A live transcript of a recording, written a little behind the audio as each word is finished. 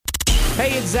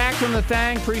Hey, it's Zach from The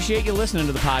Thang. Appreciate you listening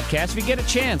to the podcast. If you get a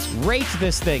chance, rate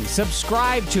this thing,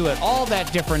 subscribe to it, all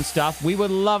that different stuff. We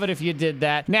would love it if you did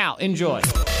that. Now, enjoy.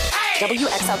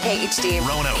 WXLK HD.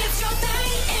 Rono. It's your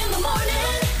thing in the morning.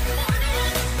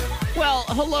 Well,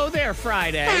 hello there,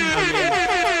 Friday.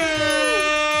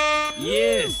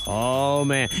 Yes. Oh,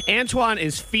 man. Antoine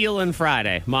is feeling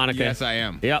Friday, Monica. Yes, I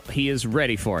am. Yep, he is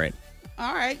ready for it.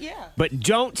 All right, yeah. But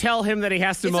don't tell him that he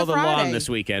has to It's mow a the lawn Friday. this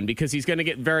weekend because he's going to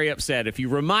get very upset if you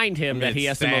remind him that he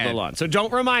has It's to mow the sad. lawn. So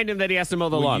don't remind him that he has to mow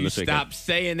the Will lawn you this weekend. stop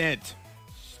saying it,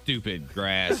 stupid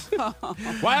grass?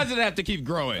 Why does it have to keep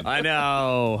growing? I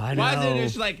know. Why is it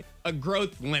just like a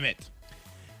growth limit?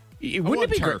 Wouldn't want it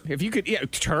be turf. great if you could? Yeah,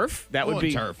 turf. That I would want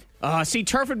be turf. See,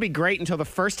 turf would be great until the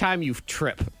first time you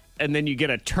trip, and then you get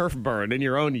a turf burn in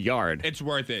your own yard. It's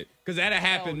worth it because that'll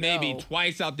happen maybe no.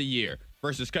 twice out the year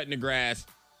versus cutting the grass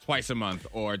twice a month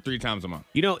or 3 times a month.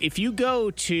 You know, if you go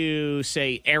to,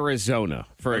 say, Arizona,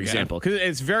 for example, because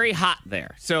it's very hot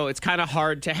there, so it's kind of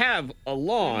hard to have a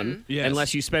lawn Yes.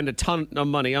 unless you spend a ton of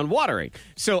money on watering.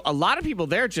 So a lot of people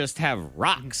there just have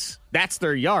rocks. That's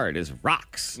their yard, is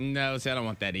rocks. No, see, I don't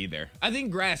want that either. I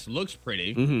think grass looks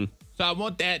pretty, so I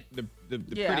want that the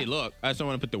Yeah. pretty look. I just don't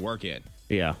want to put the work in.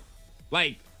 Yeah.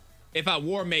 Like, if I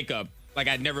wore makeup, like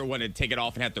I'd never want to take it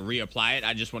off and have to reapply it.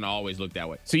 I just want to always look that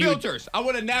way. So you- filters. I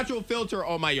want a natural filter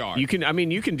on my yard. You can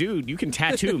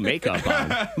tattoo makeup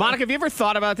on. Monica, have you ever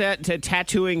thought about that,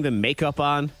 tattooing the makeup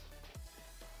on?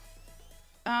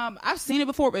 I've seen it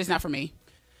before, but it's not for me.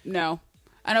 No.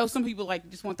 I know some people like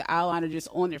just want the eyeliner just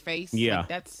on their face. Yeah.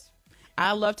 Like,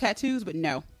 I love tattoos, but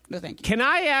no. No, thank you. Can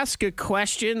I ask a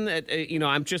question? That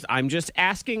I'm just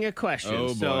asking a question.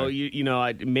 Oh, So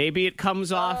boy. maybe it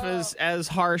comes off as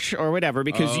harsh or whatever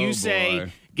because you Oh, say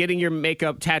boy. getting your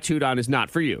makeup tattooed on is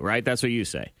not for you, right? That's what you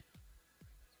say.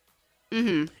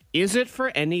 Mm-hmm. Is it for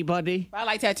anybody? I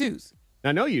like tattoos.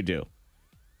 I know you do.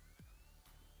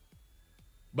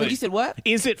 But you said what?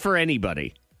 Is it for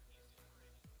anybody?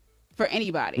 For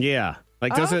anybody. Yeah.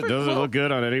 Like, does it for- look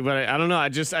good on anybody? I don't know. I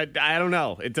don't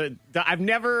know. I've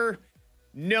never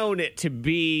known it to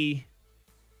be.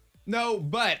 no,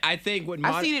 but I think what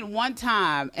I've seen it one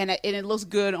time, and it looks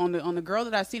good on the girl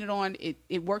that I've seen it on.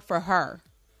 It worked for her.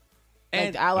 Like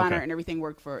And- the eyeliner Okay. and everything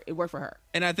worked for her.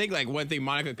 And I think like one thing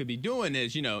Monica could be doing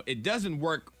is, it doesn't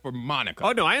work for Monica.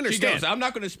 Oh, no, I She understand. goes, I'm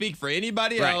not going to speak for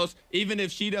anybody Right. else, even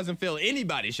if she doesn't feel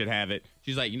anybody should have it.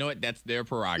 She's like, you know what? That's their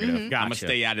prerogative. I'm going Gotcha. to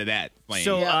stay out of that lane.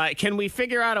 So, Yeah. can we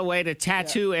figure out a way to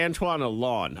tattoo Antoine a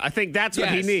lawn? I think that's what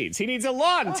he Yes. needs. He needs a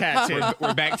lawn tattoo.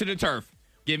 we're back to the turf.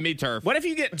 Give me turf. What if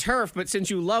you get turf, but since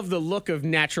you love the look of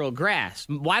natural grass,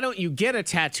 why don't you get a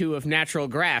tattoo of natural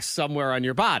grass somewhere on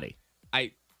your body?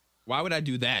 Why would I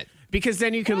do that? Because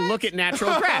then you can look at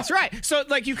natural grass. Right. So,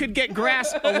 like, you could get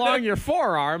grass along your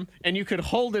forearm, and you could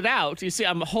hold it out. You see,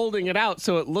 I'm holding it out,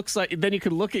 so it looks like, then you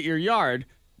can look at your yard,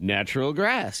 natural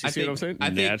grass. You see what I'm saying?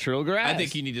 Natural grass. I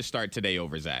think you need to start today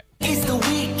over Zach. It's the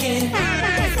weekend.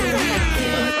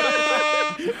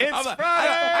 It's Friday.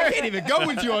 I can't even go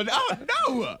with you on. Oh,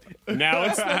 no. Now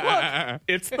it's the look.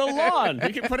 It's the lawn.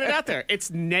 You can put it out there. It's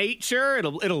nature.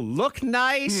 It'll look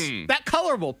nice. That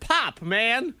color will pop,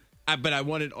 man. But I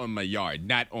want it on my yard,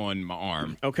 not on my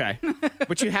arm. Okay.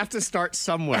 But you have to start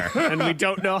somewhere. And we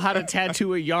don't know how to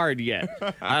tattoo a yard yet.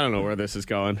 I don't know where this is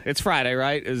going. It's Friday,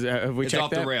 right? Have we It's checked off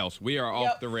that? the rails. We are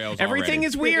off the rails. Everything already.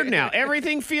 is weird now.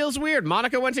 Everything feels weird.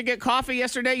 Monica went to get coffee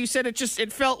yesterday. You said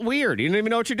it felt weird. You didn't even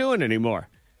know what you're doing anymore.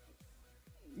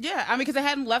 Yeah, I mean, because I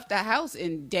hadn't left the house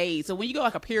in days. So when you go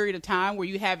like a period of time where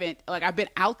you haven't, like, I've been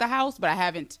out the house, but I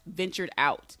haven't ventured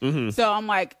out. So I'm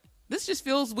like, this just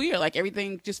feels weird. Like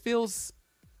everything just feels,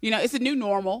 it's a new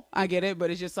normal. I get it,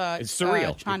 but it's just It's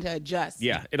surreal. trying to adjust.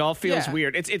 Yeah, it all feels Yeah.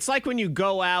 weird. It's like when you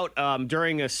go out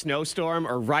during a snowstorm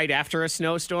or right after a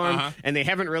snowstorm, and they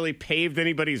haven't really paved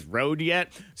anybody's road yet,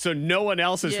 so no one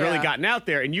else has really Yeah. gotten out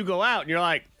there, and you go out and you're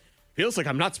like, feels like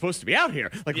I'm not supposed to be out here.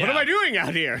 Like, what Yeah. am I doing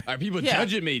out here? Are people Yeah.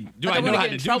 judging me? Do Like, I I'm know gonna how get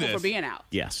to in do trouble this? for being out.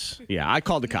 Yes. Yeah, I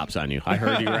called the cops on you. I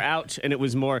heard you were out, and it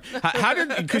was more.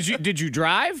 Did you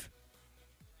drive?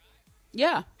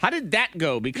 Yeah. How did that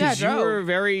go? Because Yeah, I you were drove.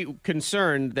 very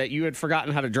concerned that you had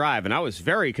forgotten how to drive, and I was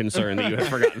very concerned that you had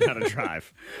forgotten how to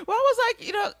drive. Well, I was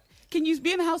like, can you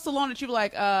be in the house so long that you're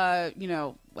like, how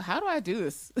do I do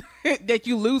this? That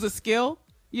you lose a skill,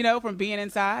 from being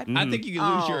inside. I think you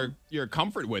can lose your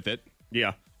comfort with it.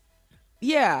 Yeah.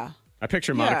 Yeah. I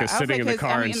picture Yeah, Monica I was sitting like, in the 'cause,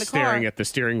 car and in the staring car- at the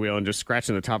steering wheel and just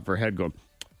scratching the top of her head going,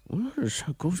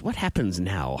 what happens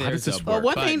now? How does There's this a work?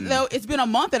 Well, one thing though, it's been a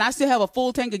month and I still have a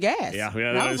full tank of gas. Yeah, and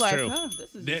that I was is like, true. oh,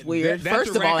 this is That- weird. that's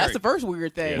First a of all, that's record. the first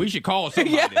weird thing. We should call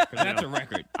somebody because that's a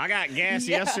record. I got gas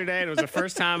Yeah. yesterday, and it was the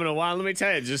first time in a while. Let me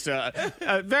tell you, just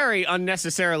a very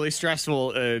unnecessarily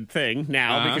stressful thing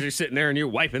now because you're sitting there and you're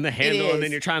wiping the handle, and then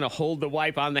is. you're trying to hold the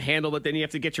wipe on the handle, but then you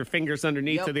have to get your fingers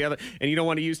underneath Yep. to the other, and you don't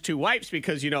want to use two wipes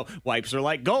because, wipes are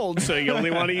like gold, so you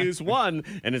only want to use one,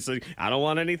 and it's like, I don't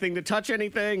want anything to touch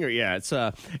anything, or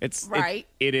it's Right.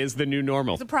 It is the new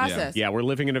normal. It's a process. Yeah, we're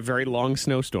living in a very long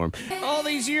snowstorm. All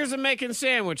these years of making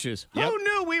sandwiches. Yep. Who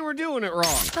knew we were doing it wrong?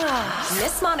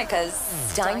 Miss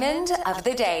Monica's Diamond of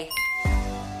the Day.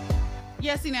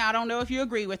 Yeah, see, now I don't know if you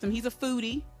agree with him. He's a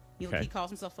foodie. He Okay. calls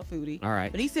himself a foodie. All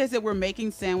right. But he says that we're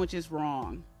making sandwiches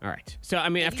wrong. All right. So, I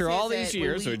mean, after says all these that when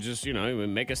years, we- we just, we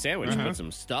make a sandwich, put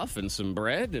some stuff and some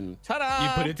bread, and ta-da! You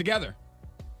put it together.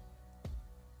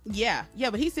 Yeah,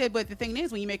 but he said, but the thing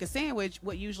is, when you make a sandwich,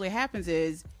 what usually happens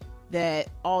is that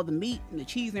all the meat and the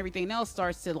cheese and everything else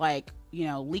starts to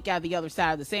leak out the other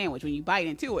side of the sandwich when you bite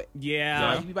into it.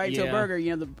 Yeah. If you bite into a burger,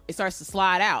 it starts to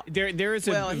slide out. There is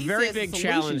a Well, he very says the big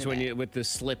solution challenge to when that. with the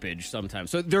slippage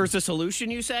sometimes. So there's a solution,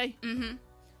 you say?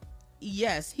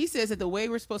 Yes, he says that the way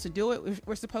we're supposed to do it,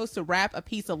 we're supposed to wrap a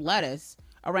piece of lettuce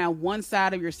around one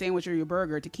side of your sandwich or your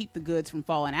burger to keep the goods from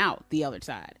falling out the other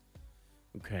side.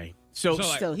 Okay. So, So,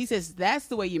 like- So he says that's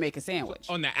the way you make a sandwich.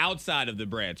 On the outside of the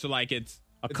bread. So, like, it's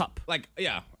a cup. Like,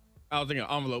 yeah. I was thinking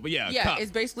envelope, but yeah, Yeah, cup. it's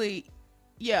basically,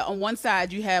 on one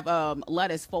side you have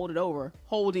lettuce folded over,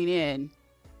 holding in,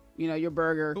 your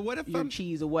burger, But what if your I'm-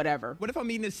 cheese or whatever. What if I'm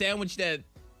eating a sandwich that,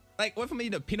 what if I'm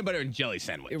eating a peanut butter and jelly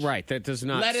sandwich? Right. That does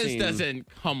not Lettuce seem, doesn't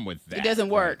come with that. It doesn't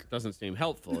work. doesn't seem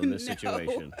helpful in this No.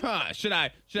 situation. Huh, should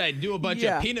I do a bunch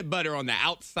Yeah. of peanut butter on the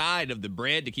outside of the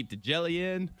bread to keep the jelly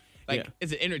in? Like, Yeah.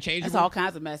 is it interchangeable? That's all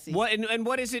kinds of messy. What and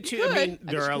what is it too? could. I mean,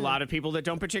 I there guess are a you lot could. of people that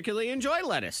don't particularly enjoy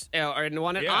lettuce and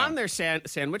want it Yeah. on their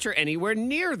sandwich or anywhere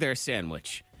near their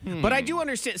sandwich. But I do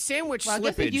understand sandwich Well, I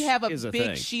guess slippage if you have a is a big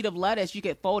thing. sheet of lettuce, you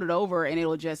get folded over and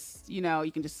it'll just, you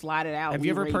can just slide it out. Have when you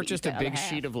you're ever ready to eat purchased the a other big half.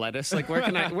 sheet of lettuce? Like where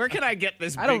can I get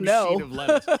this I don't big know. sheet of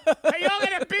lettuce? Hey, y'all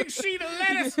got a big sheet of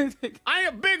lettuce? I need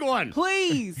a big one.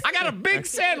 Please. I got a big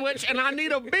sandwich and I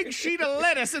need a big sheet of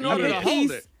lettuce in order to hold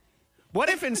Piece. it. What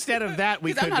if instead of that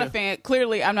we Because could I'm not a fan.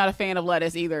 Clearly, I'm not a fan of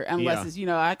lettuce either, unless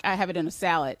Yeah. it's I have it in a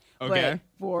salad. Okay.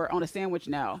 But on a sandwich,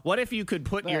 no. What if you could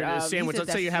put But, your he sandwich, said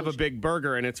let's say that's you have a solution. big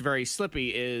burger and it's very slippy,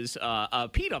 is a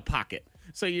pita pocket.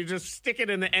 So you just stick it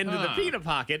in the end of the pita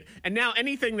pocket, and now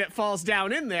anything that falls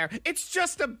down in there, it's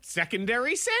just a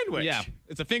secondary sandwich. Yeah,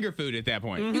 it's a finger food at that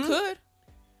point. You could.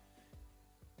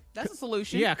 That's a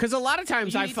solution. Yeah, because a lot of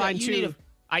times You I need to- find you too, need a-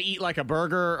 I eat like a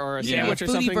burger or a Yeah. sandwich or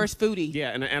Foodie something. versus foodie. Yeah,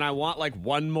 and I want like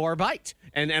one more bite.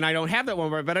 And I don't have that one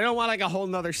more, but I don't want like a whole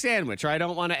nother sandwich, or I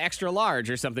don't want an extra large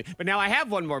or something. But now I have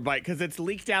one more bite because it's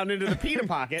leaked down into the pita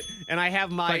pocket, and I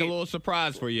have my Like a little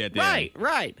surprise for you at the end.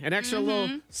 Right. An extra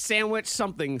little sandwich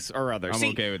somethings or other. I'm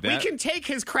See, okay with that. We can take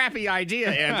his crappy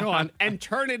idea, Antoine, and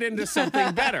turn it into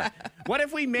something better. What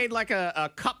if we made like a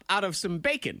cup out of some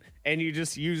bacon, and you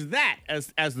just use that as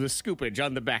the scoopage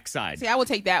on the backside? See, I would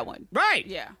take that one. Right.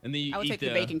 Yeah. And then you I would eat take the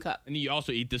bacon cup. And then you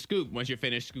also eat the scoop once you're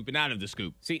finished scooping out of the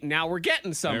scoop. See, now we're getting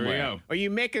somewhere. There we go. Or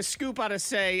you make a scoop out of,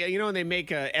 say, when they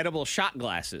make edible shot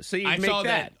glasses. So you I make saw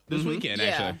that this weekend, Yeah.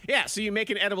 actually. Yeah, so you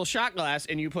make an edible shot glass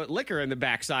and you put liquor in the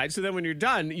backside. So then when you're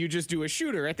done, you just do a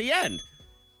shooter at the end.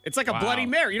 It's like a Wow. Bloody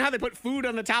Mary. You know how they put food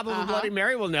on the top of a Bloody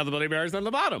Mary? Well, now the Bloody Mary's on the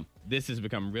bottom. This has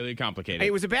become really complicated. Hey,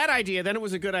 it was a bad idea, then it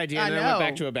was a good idea, and I then it went know.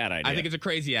 back to a bad idea. I think it's a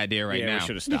crazy idea right yeah, now. we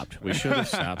should have stopped. We should have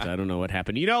stopped. I don't know what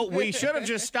happened. We should have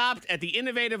just stopped at the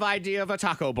innovative idea of a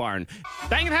taco barn.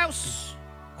 Thang House,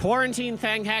 quarantine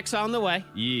Thang hacks on the way.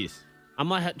 Yes. I'm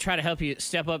going to try to help you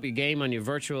step up your game on your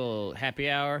virtual happy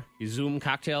hour, your Zoom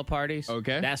cocktail parties.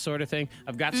 Okay. That sort of thing.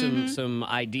 I've got some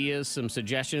ideas, some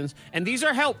suggestions, and these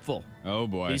are helpful. Oh,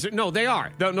 boy. They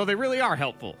are. No, they really are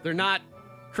helpful. They're not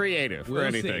creative or We'll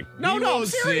anything. see. No, We I'm will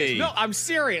serious. see. No, I'm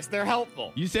serious. They're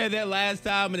helpful. You said that last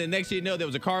time, and the next thing you know, there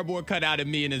was a cardboard cutout of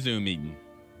me in a Zoom meeting.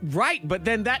 Right, but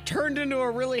then that turned into a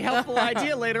really helpful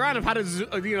idea later on of how to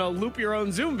loop your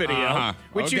own Zoom video, Uh-huh.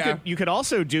 which Okay. you could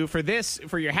also do for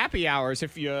your happy hours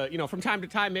if you from time to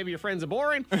time maybe your friends are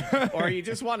boring or you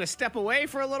just want to step away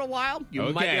for a little while. You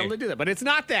might be Okay. able to do that, but it's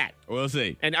not that. We'll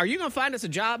see. And are you going to find us a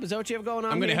job? Is that what you have going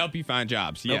on? I'm going to here? help you find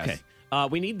jobs. Yes. Okay.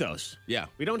 We need those. Yeah.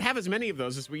 We don't have as many of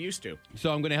those as we used to.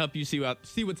 So I'm going to help you see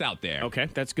what's out there. Okay,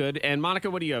 that's good. And Monica,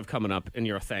 what do you have coming up in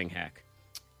your Thang hack?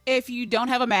 If you don't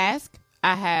have a mask,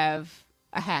 I have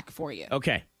a hack for you.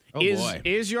 Okay. boy.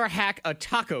 Is your hack a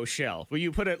taco shell? Will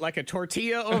you put it like a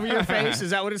tortilla over your face?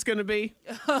 Is that what it's going to be?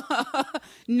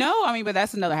 No, I mean, but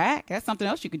that's another hack. That's something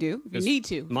else you could do if you need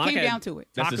to. Monica Came had down to it.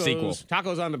 That's the sequel.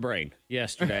 Tacos on the brain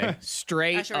yesterday.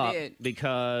 Straight I sure up. did.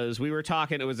 Because we were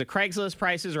talking, it was the Craigslist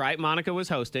Prices Right. Monica was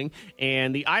hosting,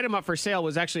 and the item up for sale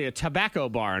was actually a tobacco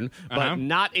barn, but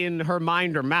not in her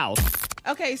mind or mouth.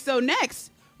 Okay, so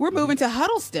next, we're moving to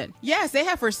Huddleston. Yes, they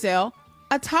have for sale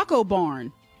a taco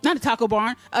barn. Not a taco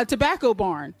barn, a tobacco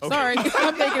barn. Sorry,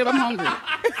 I'm thinking I'm hungry.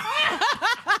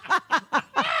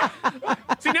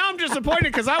 See, now I'm disappointed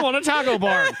because I want a taco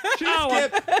barn. She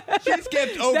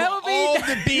skipped over That would be- all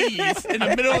the B's in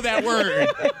the middle of that word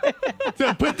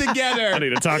to put together. I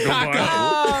need a taco barn.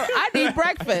 I need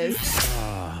breakfast.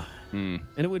 And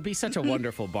it would be such a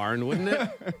wonderful barn, wouldn't it?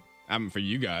 I'm for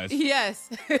you guys. Yes.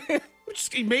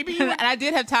 Maybe you... And I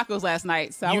did have tacos last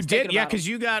night, so I You was did, thinking yeah, about because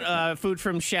them. you got food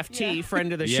from Chef T, Yeah.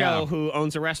 friend of the Yeah. show, who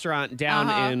owns a restaurant down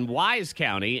Uh-huh. in Wise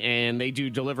County, and they do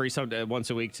delivery once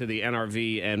a week to the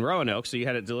NRV and Roanoke. So you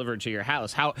had it delivered to your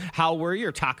house. How were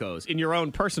your tacos in your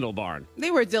own personal barn?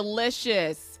 They were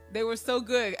delicious. They were so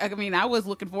good. I mean, I was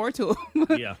looking forward to them.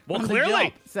 Yeah, well, from the clearly.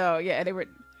 jump. So yeah, they were.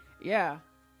 Yeah.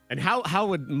 And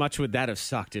how much would that have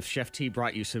sucked if Chef T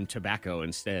brought you some tobacco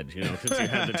instead? You know, since you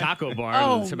had the taco barn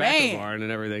and the tobacco barn and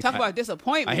everything. Talk about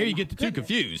disappointment. I hear you get the two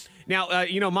confused. Now,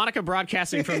 Monica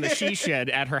broadcasting from the she shed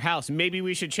at her house. Maybe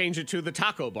we should change it to the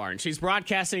taco barn. She's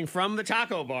broadcasting from the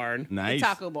taco barn. Nice.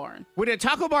 taco barn. Would a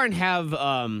taco barn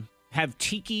have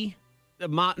tiki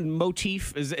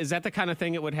motif? Is that the kind of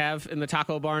thing it would have in the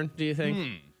taco barn, do you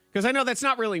think? Because I know that's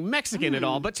not really Mexican at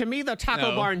all, but to me, the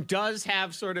taco No. barn does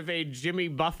have sort of a Jimmy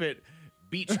Buffett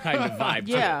beach kind of vibe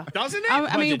Yeah. to it. Doesn't it?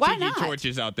 I mean, Bunch why of tiki not?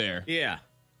 torches out there. yeah.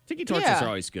 Tiki torches Yeah. are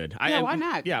always good. Yeah, why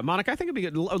not? Yeah, Monica, I think it'd be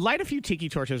good. Light a few tiki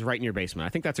torches right in your basement. I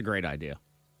think that's a great idea.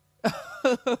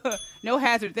 No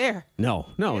hazard there. No,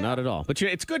 not at all. But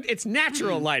it's good. It's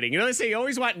natural lighting. You know, they say you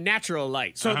always want natural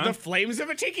light. So the flames of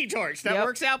a tiki torch, that Yep.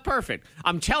 works out perfect.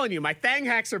 I'm telling you, my thang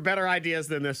hacks are better ideas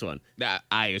than this one.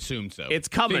 I assumed so. It's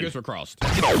coming. Fingers were crossed.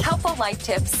 Helpful life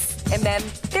tips. And then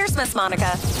there's Miss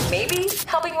Monica. Maybe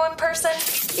helping one person.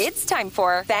 It's time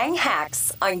for Bang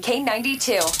Hacks on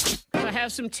K92. I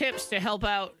have some tips to help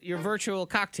out your virtual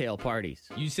cocktail parties.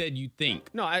 You said you think.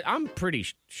 No, I'm pretty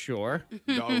sure.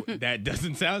 No, that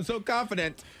doesn't sound so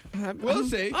confident. We'll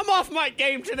see. I'm off my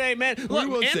game today, man. Look,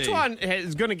 will see. Antoine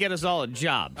is going to get us all a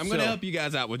job. I'm going to help you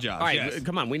guys out with jobs. All right, yes.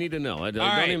 come on. We need to know. Don't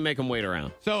right. even make them wait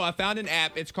around. So I found an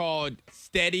app. It's called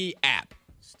Steady App.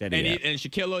 Steady And, app. and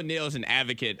Shaquille O'Neal is an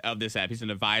advocate of this app. He's an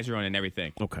advisor on it and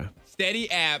everything. Okay. Steady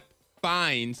App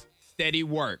finds steady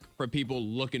work for people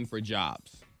looking for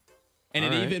jobs. And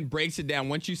All it right. even breaks it down.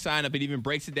 Once you sign up, it even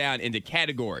breaks it down into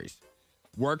categories.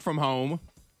 Work from home,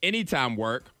 anytime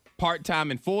work,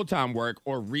 part-time and full-time work,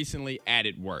 or recently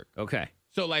added work. Okay.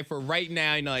 So, like, for right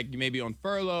now, like maybe on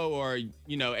furlough or,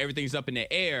 everything's up in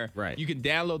the air. Right. You can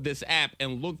download this app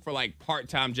and look for, like,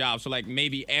 part-time jobs. So, like,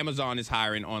 maybe Amazon is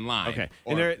hiring online. Okay.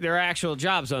 Or, And there are actual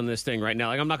jobs on this thing right now.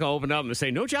 Like, I'm not going to open up and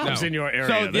say, no jobs No. in your area.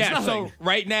 So, There's yeah, nothing. so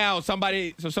right now,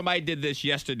 somebody did this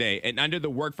yesterday, and under the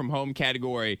work from home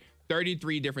category,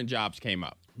 33 different jobs came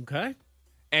up. Okay.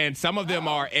 And some of them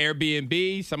are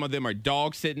Airbnb, some of them are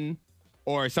dog sitting,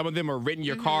 or some of them are renting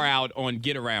your car out on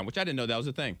Get Around, which I didn't know that was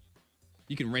a thing.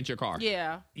 You can rent your car.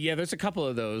 Yeah. Yeah, there's a couple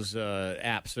of those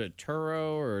apps.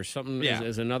 Turo or something Yeah.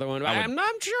 is another one. I would- I'm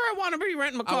not sure I want to be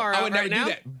renting my car I out would never right now. do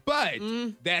that.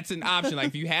 But that's an option. Like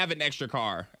if you have an extra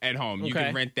car at home, you Okay.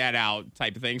 can rent that out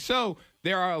type of thing. So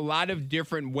there are a lot of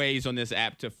different ways on this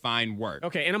app to find work.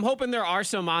 Okay, and I'm hoping there are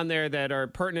some on there that are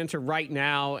pertinent to right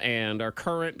now and are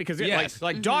current because Yes.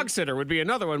 like dog sitter would be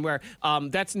another one where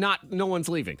that's not no one's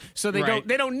leaving, so they Right.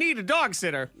 don't need a dog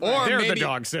sitter. Or they're maybe, the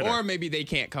dog sitter. Or maybe they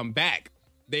can't come back.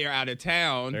 They are out of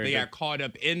town. There you They go. are caught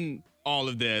up in all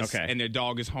of this, Okay. and their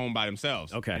dog is home by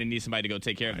themselves. Okay. And they need somebody to go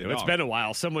take care of their It's dog. been a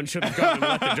while. Someone should have gone and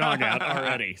let the dog out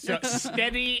already. So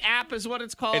Steady app is what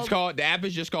it's called. The app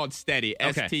is just called Steady.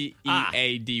 Okay. Steady.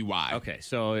 Okay,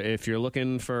 so if you're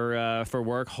looking for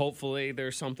work, hopefully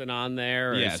there's something on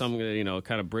there, or Yes. some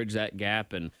kind of bridge that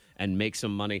gap and make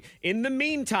some money. In the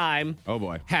meantime, Oh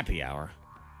boy. happy hour.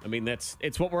 I mean, it's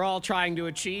what we're all trying to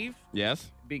achieve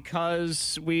Yes.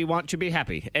 because we want to be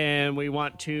happy and we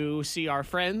want to see our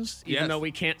friends, even Yes. though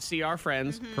we can't see our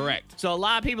friends. Correct. So a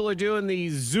lot of people are doing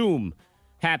these Zoom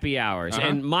happy hours. Uh-huh.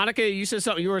 And Monica, you said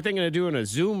something. You were thinking of doing a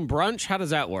Zoom brunch. How does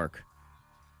that work?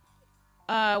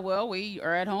 Well, we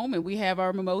are at home and we have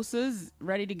our mimosas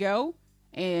ready to go,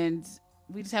 and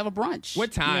we just have a brunch.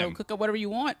 What time? Cook up whatever you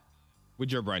want.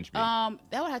 Would your brunch be?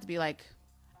 That would have to be like,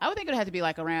 I would think it would have to be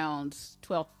like around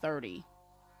 12:30.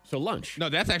 So lunch. No,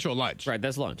 that's actual lunch. Right,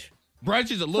 that's lunch. Brunch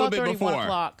is a little bit 12:30, 1 before.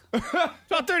 o'clock.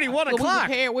 12:30, 1 Well, we o'clock.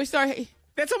 prepare. We start.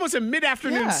 That's almost a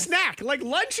mid-afternoon Yes. snack. Like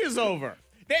lunch is over.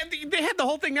 They had the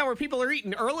whole thing now where people are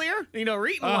eating earlier. You know, we're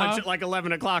eating lunch at like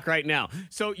 11 o'clock right now.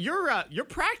 So you're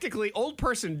practically old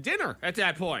person dinner at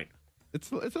that point.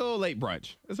 It's a little late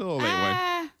brunch. It's a little late one.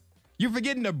 Ah, You're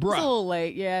forgetting the it's a bruh. little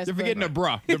late. Yes. You're forgetting the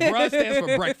bruh. The bruh stands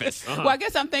for breakfast. Well, I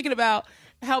guess I'm thinking about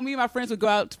how me and my friends would go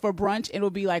out for brunch and it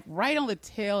would be like right on the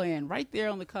tail end, right there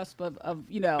on the cusp of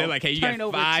They're like, hey, you turning got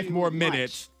over 5 to more lunch.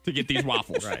 minutes to get these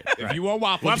waffles. If you want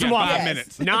waffles, Lots you of got 5 waffles.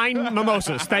 minutes. 9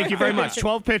 mimosas. Thank you very much.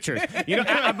 12 pitchers. You know,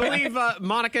 I believe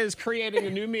Monica is creating a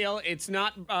new meal. It's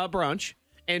not brunch.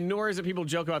 And nor is it people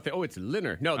joke about it's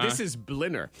Linner. No, this is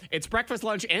Blinner. It's breakfast,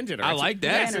 lunch, and dinner. I like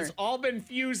that. Yes, it's all been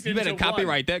fused You into better one.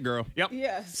 copyright that, girl. Yep.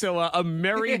 Yes. So a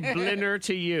merry Blinner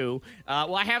to you.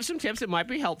 Well, I have some tips that might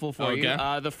be helpful for you.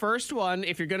 Okay. The first one,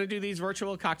 if you're going to do these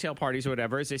virtual cocktail parties or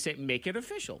whatever, is they say make it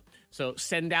official. So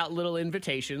send out little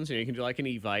invitations, and you can do like an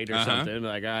Evite or something.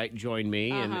 Like, all right, join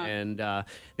me. And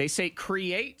they say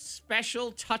create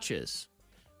special touches.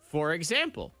 For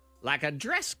example, like a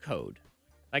dress code.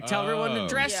 Like tell everyone to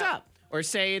dress up. Or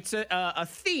say it's a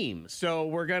theme. So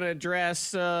we're going to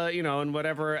dress, in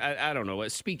whatever, I don't know,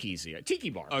 what speakeasy, a tiki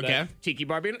bar. Okay. Tiki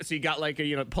bar. So you got like,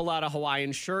 pull out a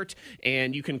Hawaiian shirt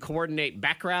and you can coordinate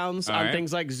backgrounds on right.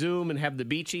 things like Zoom and have the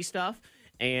beachy stuff.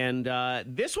 And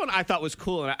this one I thought was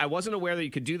cool. And I wasn't aware that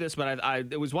you could do this, but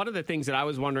it was one of the things that I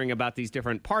was wondering about these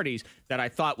different parties that I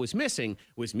thought was missing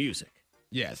was music.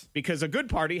 Yes. Because a good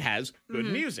party has good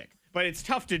music. But it's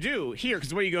tough to do here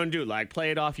because what are you going to do? Like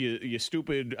play it off your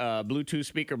stupid Bluetooth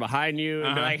speaker behind you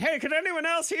and be like, hey, can anyone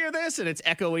else hear this? And it's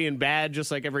echoey and bad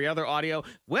just like every other audio.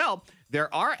 Well,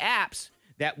 there are apps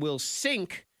that will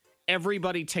sync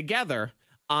everybody together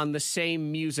on the same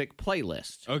music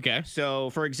playlist. Okay. So,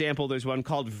 for example, there's one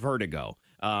called Vertigo.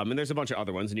 And there's a bunch of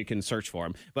other ones, and you can search for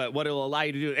them. But what it'll allow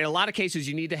you to do, in a lot of cases,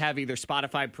 you need to have either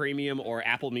Spotify Premium or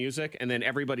Apple Music, and then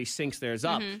everybody syncs theirs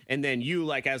up. And then you,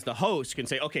 like as the host, can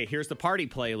say, okay, here's the party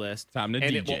playlist. Time to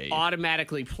and DJ. it will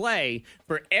automatically play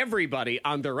for everybody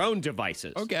on their own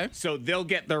devices. Okay. So they'll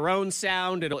get their own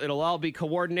sound. It'll all be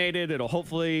coordinated. It'll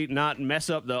hopefully not mess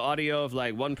up the audio of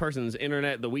like one person's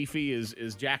internet. The Wi-Fi is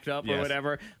jacked up or Yes.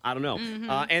 whatever. I don't know.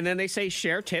 And then they say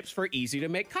share tips for easy to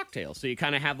make cocktails. So you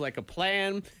kind of have like a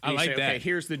plan. And I you like say, that. okay,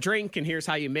 here's the drink and here's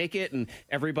how you make it, and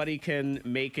everybody can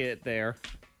make it there.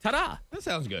 Ta-da! That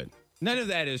sounds good. None of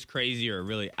that is crazy or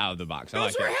really out of the box. I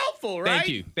like Those were that. helpful,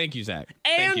 right? Thank you, Zach.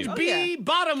 And Thank you. be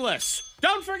bottomless.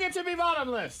 Don't forget to be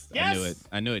bottomless. Yes.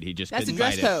 I knew it. He just That's couldn't the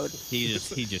dress fight code.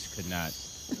 it. He just could not.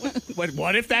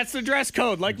 What if that's the dress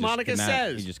code, like Just Monica could not-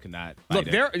 says? He just could not. Look,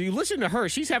 fight it. you listen to her.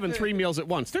 She's having 3 meals at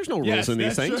once. There's no rules Yes, in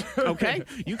these that's things. true. Okay?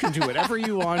 You can do whatever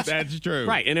you want. That's true.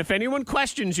 Right. And if anyone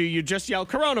questions you, you just yell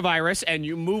coronavirus and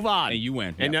you move on. And you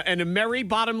win. And, Yep. and a merry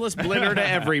bottomless Blinner to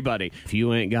everybody. If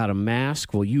you ain't got a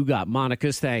mask, well, you got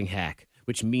Monica's Thang Hack,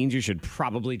 which means you should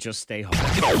probably just stay home.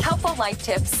 Helpful life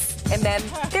tips. And then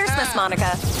there's Miss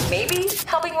Monica. Maybe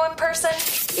helping one person.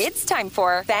 It's time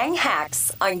for Thang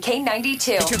Hacks on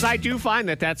K92. Because I do find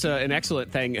that that's an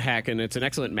excellent thing hack, and it's an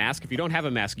excellent mask. If you don't have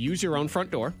a mask, use your own front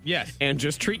door. Yes. And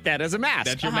just treat that as a mask.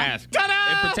 That's your mask.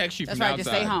 Ta-da! It protects you That's from right. outside.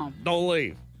 Just stay home. Don't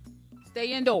leave.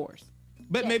 Stay indoors.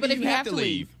 But maybe But if you have to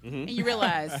leave. and you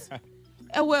realize,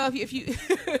 if you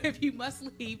if you must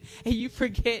leave and you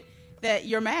forget that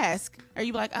your mask, or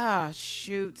you be like,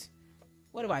 shoot,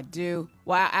 what do I do?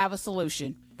 Well, I have a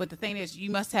solution. But the thing is, you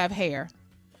must have hair.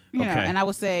 You know, Okay. and I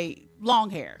would say long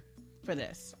hair for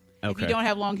this. If Okay. you don't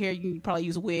have long hair, you can probably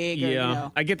use a wig. Or, Yeah,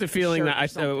 I get the feeling shirt or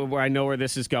that something. where I know where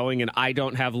this is going, and I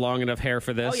don't have long enough hair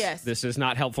for this. Oh, yes. This is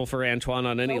not helpful for Antoine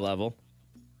on any Nope. level.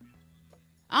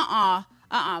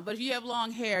 But if you have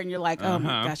long hair and you're like, oh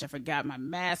my gosh, I forgot my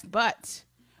mask. But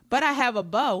I have a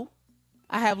bow,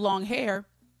 I have long hair,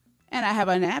 and I have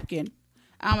a napkin.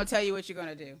 I'm gonna tell you what you're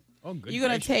gonna do. Oh, good You're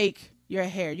gonna gracious. take your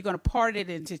hair. You're gonna part it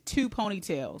into 2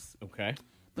 ponytails. Okay.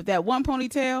 But that one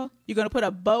ponytail, you're gonna put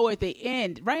a bow at the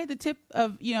end, right at the tip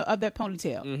of that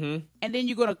ponytail. Mm-hmm. And then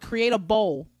you're gonna create a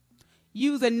bowl.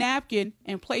 Use a napkin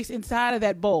and place inside of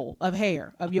that bowl of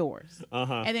hair of yours.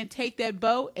 And then take that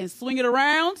bow and swing it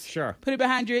around. Sure. Put it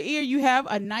behind your ear. You have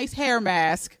a nice hair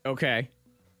mask. Okay.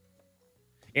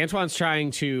 Antoine's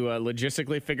trying to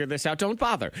logistically figure this out. Don't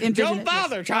bother. Envision Don't it.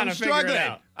 bother trying I'm to figure it struggling.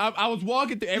 out. I was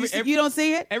walking through You don't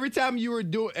see it? every time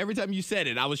you said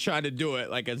it, I was trying to do it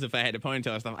like as if I had a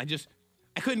ponytail or something.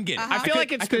 I couldn't get it. I feel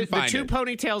like it's the couldn't find 2 it.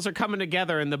 ponytails are coming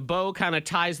together, and the bow kind of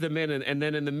ties them in, and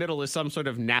then in the middle is some sort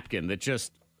of napkin that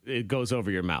just it goes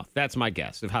over your mouth. That's my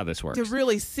guess of how this works. To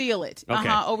really seal it Okay.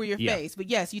 over your Yeah. face. But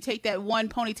yes, you take that one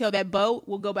ponytail, that bow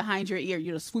will go behind your ear.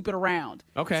 You'll swoop it around.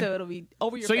 Okay. So it'll be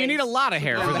over your So face. you need a lot of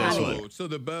hair for this Oh. one. Oh, so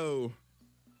the bow's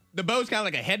kind of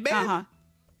like a headband? Uh-huh.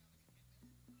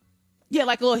 Yeah,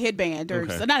 like a little headband, or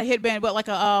Okay. so not a headband, but like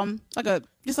a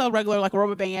just a regular like a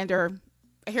rubber band or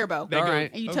a hair bow. All right.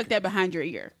 And you tuck that behind your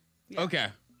ear. Okay.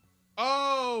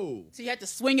 Oh, So you have to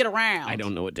swing it around. I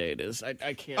don't know what day it is. I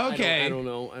can't. Okay. I don't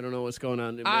know. I don't know what's going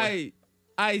on. anymore.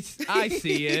 I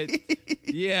see it.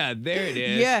 Yeah, there it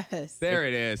is. Yes. There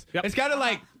it is. Yep. It's kind of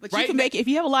like But you right, can make it, if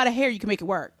you have a lot of hair, you can make it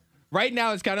work. right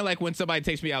now. It's kind of like when somebody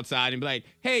takes me outside and be like,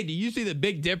 "Hey, do you see the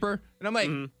Big Dipper?" And I'm like,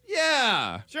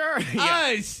 "Yeah, Sure. Yeah.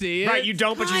 I see it." Right, you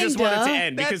don't, but you just want it to Kinda.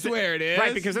 end. That's because where it is.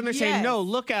 Right, because then they're saying, Yes. no,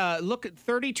 look at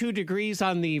 32 degrees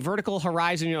on the vertical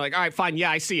horizon. You're like, all right, fine,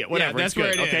 yeah, I see it. Whatever, that's it's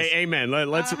good. where it Okay, is. amen.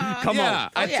 Let's come Yeah, on.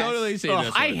 I yes. totally see Ugh,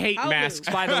 this. I one. hate I'll masks,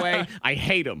 do. by the way. I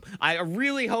hate them. I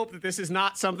really hope that this is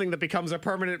not something that becomes a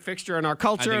permanent fixture in our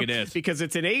culture. I think it is. Because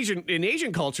it's in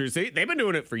Asian cultures. They've been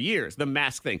doing it for years, the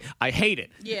mask thing. I hate it.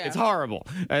 Yeah. It's horrible.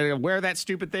 Wear that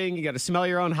stupid thing. You got to smell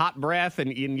your own hot breath.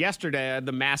 And yesterday, I had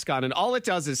the mask on, and all it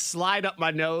does is slide up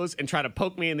my nose and try to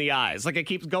poke me in the eyes. Like it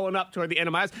keeps going up toward the end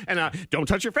of my eyes. And don't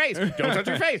touch your face. Don't touch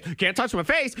your face. Can't touch my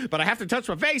face, but I have to touch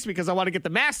my face because I want to get the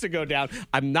mask to go down.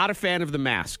 I'm not a fan of the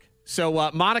mask.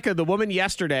 So Monica, the woman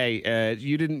yesterday,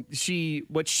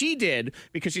 what she did,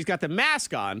 because she's got the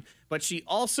mask on, but she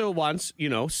also wants,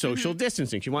 social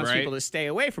distancing. She wants Right. people to stay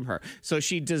away from her. So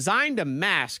she designed a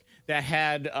mask that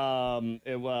had,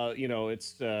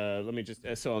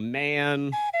 so a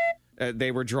man.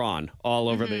 They were drawn all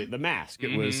over the mask.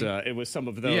 It was some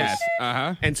of those. Yes.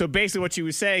 Uh-huh. And so basically what she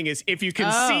was saying is, if you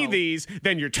can see these,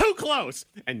 then you're too close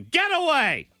and get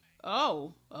away.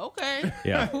 Oh, okay.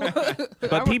 Yeah.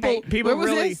 But All people right. Where was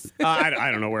really, this? I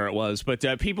don't know where it was, but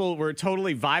people were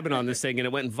totally vibing on this thing, and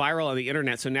it went viral on the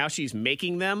internet. So now she's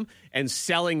making them and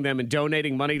selling them and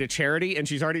donating money to charity, and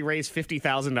she's already raised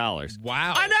 $50,000.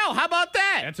 Wow. I know. How about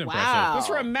that? That's impressive. Wow. Just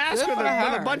for a mask Good with for a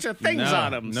her. bunch of things No.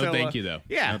 on them. No, So, thank you, though.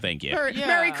 Yeah. No, thank you. Yeah.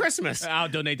 Merry Christmas. I'll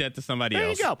donate that to somebody There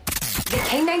else. you go. The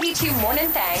K92 Morning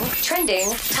Thang trending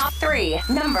top 3.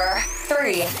 Number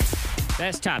 3.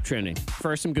 That's top trending.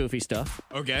 First, some goofy stuff.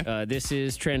 Okay. This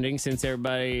is trending since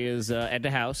everybody is at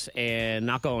the house and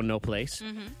not going no place.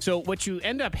 So what you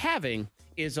end up having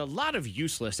is a lot of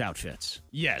useless outfits.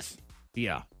 Yes.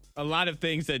 Yeah. A lot of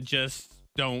things that just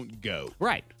don't go.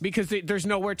 Right, because there's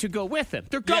nowhere to go with them.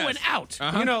 They're going Yes. out.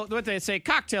 Uh-huh. You know what they say,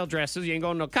 cocktail dresses, you ain't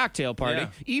going to no cocktail party. Yeah.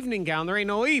 Evening gown, there ain't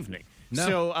no evening. No.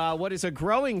 So what is a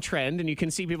growing trend, and you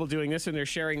can see people doing this and they're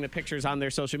sharing the pictures on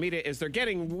their social media, is they're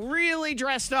getting really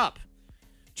dressed up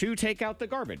to take out the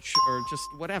garbage or just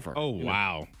whatever. Oh,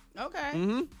 wow.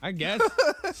 Okay. I guess.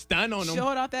 Stun on them.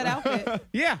 Showing off that outfit.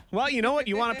 Yeah. Well, you know what?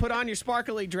 You want to put on your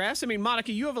sparkly dress. I mean,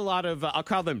 Monica, you have a lot of, I'll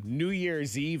call them New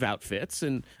Year's Eve outfits.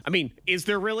 And I mean, is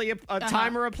there really a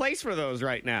time or a place for those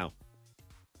right now?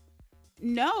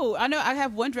 No, I know I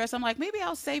have one dress. I'm like, maybe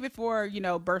I'll save it for,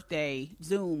 birthday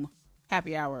Zoom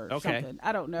happy hour or Okay. something.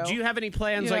 I don't know. Do you have any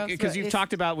plans, You know, like, because so you've it's-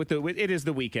 talked about it is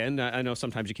the weekend. I know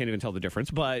sometimes you can't even tell the difference,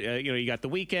 but, you got the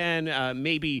weekend,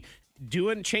 maybe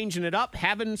changing it up,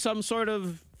 having some sort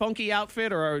of funky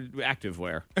outfit or active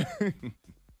wear.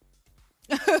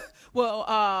 Well,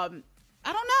 I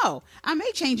don't know. I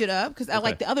may change it up because I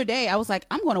like the other day I was like,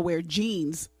 I'm going to wear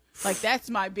jeans. Like that's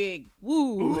my big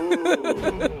woo.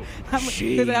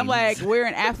 Because I'm like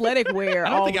wearing athletic wear. I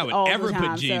don't think I would all the ever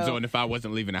time, put jeans so- on if I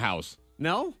wasn't leaving the house.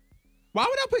 No? Why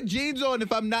would I put jeans on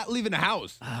if I'm not leaving the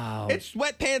house? Oh. It's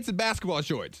sweatpants and basketball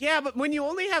shorts. Yeah, but when you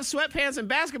only have sweatpants and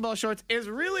basketball shorts, it's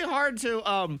really hard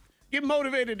to get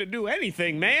motivated to do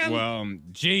anything, man. Well,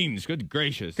 jeans. Good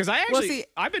gracious. Because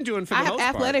I've been doing for the I have most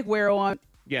athletic wear on.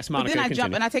 Yes, But Monica, then I jump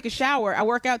continue. and I take a shower. I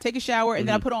work out, take a shower, and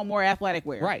then I put on more athletic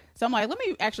wear. Right. So I'm like, let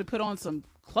me actually put on some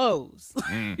clothes.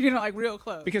 Like real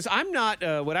clothes. Because I'm not,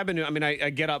 what I've been doing, I mean, I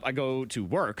get up, I go to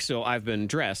work, so I've been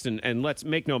dressed, and let's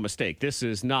make no mistake, this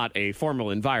is not a formal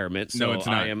environment, so No, it's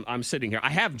not. I'm sitting here. I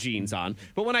have jeans on,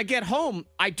 but when I get home,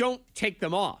 I don't take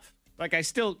them off. Like, I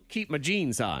still keep my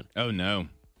jeans on. Oh, no.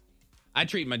 I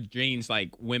treat my jeans like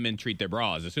women treat their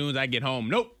bras. As soon as I get home,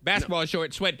 nope, basketball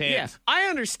shorts, sweatpants. Yeah, I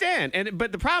understand,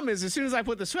 but the problem is, as soon as I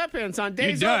put the sweatpants on,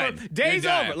 day's You're over. done. Day's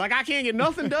You're over. done. Like I can't get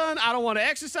nothing done. I don't want to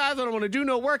exercise. I don't want to do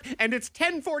no work, and it's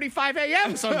 10:45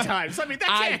 a.m. sometimes. I mean, that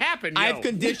can't happen. Yo. I've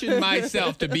conditioned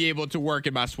myself to be able to work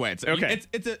in my sweats. Okay.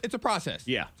 It's a process.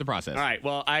 Yeah, it's a process. All right.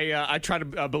 Well, I try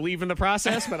to believe in the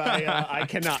process, but I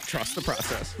cannot trust the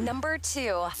process. Number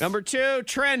 2. Number 2,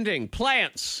 trending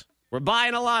plants. We're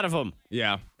buying a lot of them.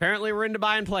 Yeah. Apparently, we're into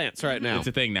buying plants right now. It's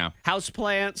a thing now. House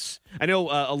plants. I know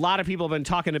a lot of people have been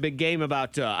talking a big game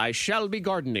about I shall be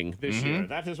gardening this year.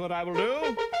 That is what I will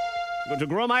do. To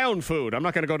grow my own food. I'm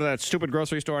not going to go to that stupid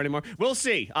grocery store anymore. We'll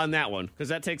see on that one because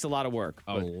that takes a lot of work.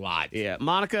 A lot. Yeah,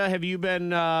 Monica, have you been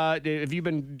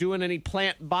doing any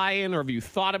plant buying, or have you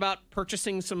thought about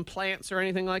purchasing some plants or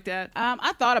anything like that?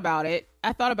 I thought about it,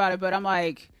 but I'm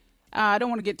like, I don't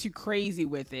want to get too crazy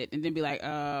with it and then be like,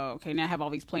 oh, okay, now I have all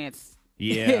these plants.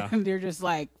 Yeah, and they're just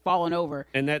like falling over.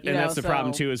 And that's the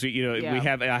problem too. Is I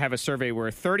have a survey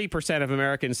where 30% of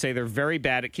Americans say they're very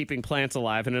bad at keeping plants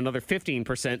alive, and another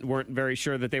 15% weren't very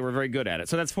sure that they were very good at it.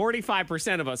 So that's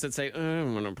 45% of us that say,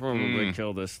 I'm going to probably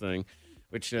kill this thing,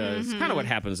 which is kind of what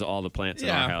happens to all the plants in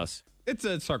our house. It's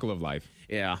a circle of life.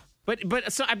 Yeah.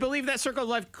 But so I believe that circle of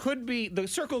life could be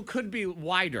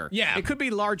wider. Yeah. It could be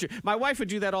larger. My wife would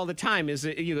do that all the time.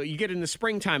 You get in the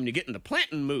springtime and you get in the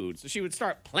planting mood. So she would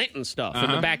start planting stuff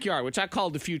in the backyard, which I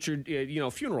called the future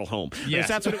funeral home. Yes. Because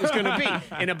that's what it was going to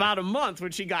be. In about a month,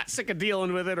 when she got sick of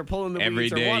dealing with it or pulling the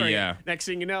weeds or watering it, next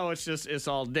thing you know, it's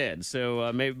all dead.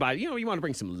 So maybe you want to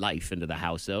bring some life into the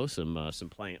house though, some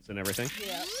plants and everything.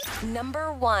 Yeah.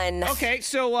 Number 1. Okay,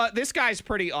 so this guy's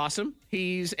pretty awesome.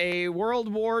 He's a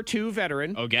World War II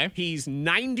veteran. Okay. He's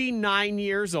 99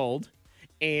 years old.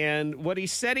 And what he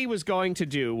said he was going to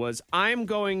do was, I'm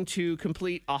going to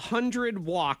complete 100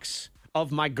 walks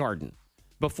of my garden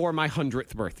before my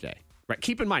 100th birthday. Right.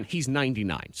 Keep in mind, he's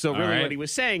 99. So really what he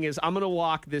was saying is, I'm going to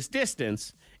walk this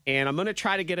distance, and I'm going to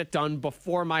try to get it done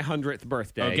before my 100th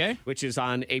birthday, which is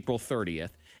on April 30th.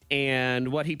 And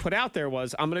what he put out there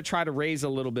was, I'm going to try to raise a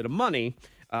little bit of money.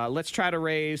 Let's try to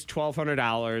raise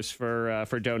 $1,200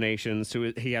 for donations.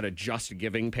 So he had a Just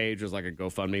Giving page, it was like a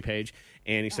GoFundMe page,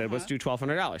 and he said, let's do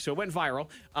 $1,200. So it went viral.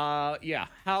 Yeah.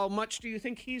 How much do you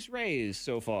think he's raised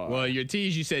so far? Well, your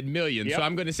tease, you said million, so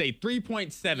I'm going to say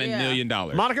 $3.7 million.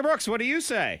 Monica Brooks, what do you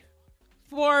say?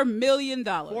 $4 million.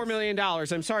 $4 million.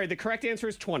 I'm sorry, the correct answer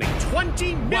is 20.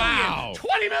 20 million. Wow.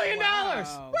 $20 million.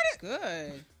 Wow.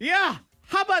 Good. Yeah.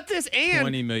 How about this? And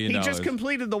 $20 million. He just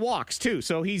completed the walks, too.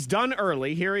 So he's done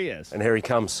early. Here he is. And here he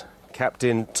comes.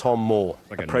 Captain Tom Moore,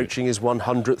 approaching his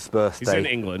 100th birthday. He's in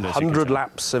England. 100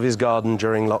 laps of his garden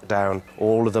during lockdown.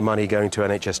 All of the money going to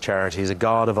NHS charities. A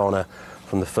guard of honour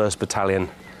from the 1st Battalion,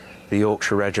 the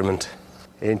Yorkshire Regiment.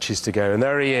 Inches to go. And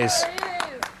there he is.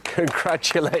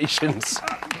 Congratulations.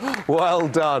 Well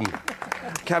done.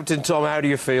 Captain Tom, how do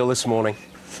you feel this morning?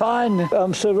 Fine.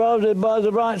 I'm surrounded by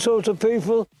the right sort of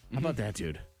people. How about that,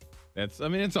 dude?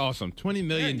 It's awesome. $20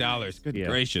 million. Good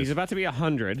gracious. He's about to be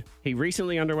 100. He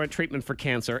recently underwent treatment for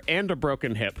cancer and a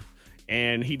broken hip.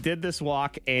 And he did this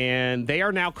walk, and they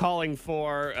are now calling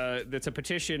for, it's a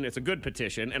petition, it's a good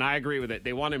petition, and I agree with it.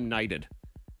 They want him knighted.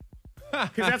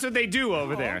 Because that's what they do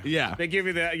over there. Yeah. They give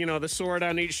you the sword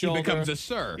on each shoulder. He becomes a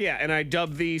sir. Yeah, and I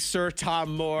dub thee Sir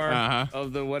Tom Moore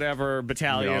of the whatever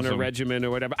battalion Awesome. or regiment or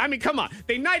whatever. I mean, come on.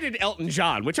 They knighted Elton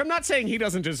John, which I'm not saying he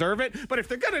doesn't deserve it, but if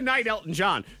they're going to knight Elton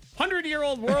John,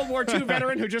 100-year-old World War II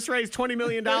veteran who just raised $20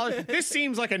 million, this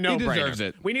seems like a no-brainer. He deserves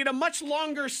it. We need a much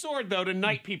longer sword, though, to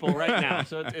knight people right now,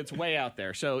 so it's way out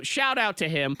there. So shout out to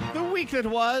him. The week that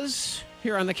was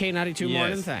here on the K92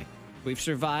 Morning Thing. We've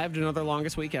survived another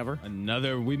longest week ever.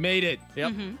 We made it.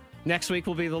 Yep. Next week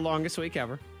will be the longest week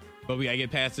ever. But we got to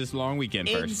get past this long weekend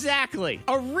first. Exactly.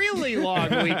 A really long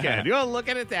weekend. You want to look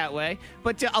at it that way.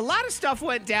 But a lot of stuff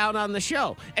went down on the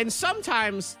show. And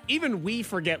sometimes even we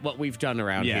forget what we've done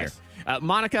around here.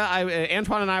 Monica,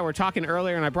 Antoine and I were talking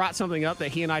earlier, and I brought something up that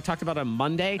he and I talked about on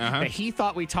Monday that he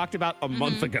thought we talked about a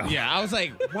month ago. Yeah, I was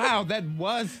like, wow, that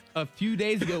was a few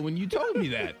days ago when you told me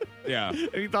that. Yeah.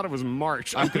 And he thought it was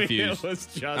March. I'm confused. It was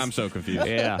just... I'm so confused.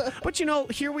 Yeah. But,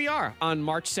 here we are on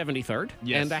March 73rd.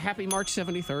 Yes. And a happy March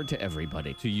 73rd to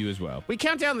everybody. To you as well. We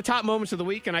count down the top moments of the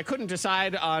week, and I couldn't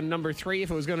decide on number 3 if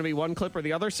it was going to be one clip or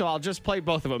the other, so I'll just play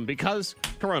both of them because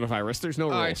coronavirus, there's no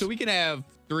rules. All right, so we can have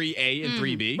 3A and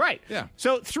 3B. Right. Yeah.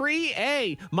 So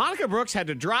 3A, Monica Brooks had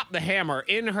to drop the hammer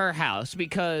in her house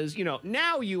because,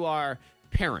 now you are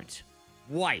parent,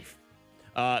 wife,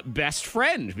 best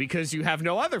friend because you have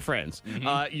no other friends,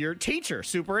 your teacher,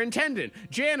 superintendent,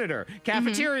 janitor,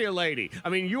 cafeteria lady. I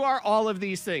mean, you are all of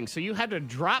these things. So you had to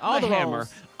drop the hammer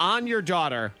on your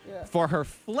daughter for her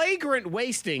flagrant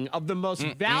wasting of the most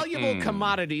valuable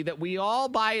commodity that we all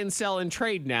buy and sell and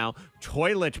trade now,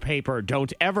 toilet paper.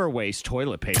 Don't ever waste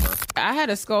toilet paper. I had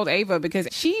to scold Ava because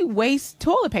she wastes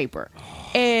toilet paper.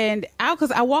 And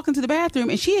because I walk into the bathroom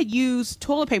and she had used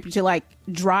toilet paper to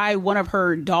dry one of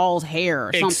her doll's hair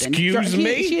or something. Excuse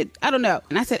me? I don't know.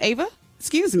 And I said, Ava,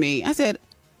 excuse me. I said,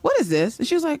 what is this? And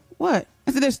she was like, what?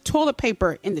 I said, there's toilet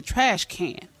paper in the trash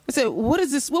can. I said, what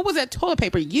is this? What was that toilet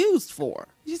paper used for?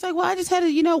 She's like, well, I just had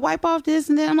to, wipe off this.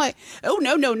 And then I'm like, oh,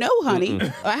 no, honey.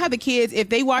 I have the kids, if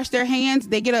they wash their hands,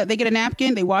 they get a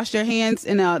napkin, they wash their hands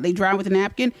and they dry with a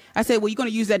napkin. I said, well, you're going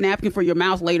to use that napkin for your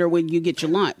mouth later when you get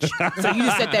your lunch. So you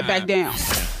just set that back down.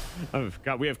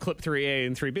 We have clip 3A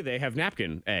and 3B. They have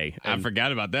napkin A. I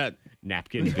forgot about that.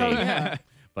 Napkin B. Oh, yeah.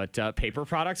 But paper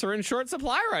products are in short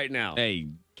supply right now. Hey,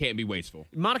 can't be wasteful.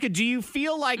 Monica, do you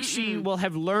feel like she will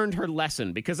have learned her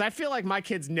lesson? Because I feel like my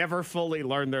kids never fully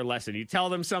learn their lesson. You tell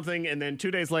them something, and then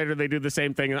 2 days later, they do the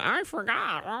same thing. And I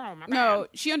forgot. Oh, my No,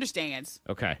 she understands.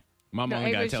 Okay. Mama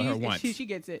only got to tell her once. She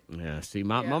gets it. Yeah, see,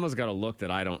 Mama's got a look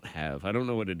that I don't have. I don't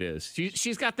know what it is.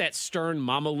 She's got that stern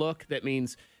mama look that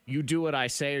means you do what I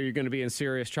say or you're going to be in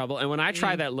serious trouble. And when I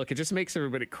try that look, it just makes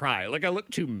everybody cry. Like I look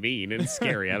too mean and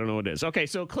scary. I don't know what it is. Okay,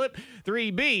 so clip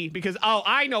 3B, because,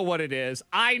 I know what it is.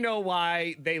 I know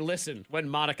why they listen when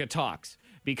Monica talks.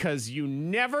 Because you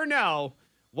never know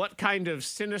what kind of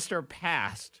sinister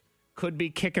past could be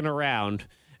kicking around.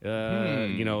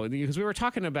 Because we were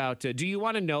talking about, do you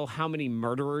want to know how many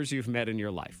murderers you've met in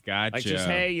your life? Gotcha. Like just,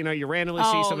 hey, you randomly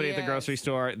see somebody at the grocery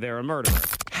store, they're a murderer.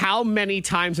 How many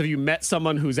times have you met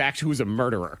someone who's a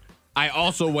murderer? I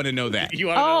also want to know that. You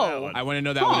want to know that one? I want to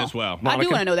know that one as well. I do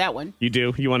want to know that one. You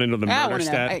do? You want to know the I murder want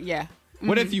to know. stat? Yeah.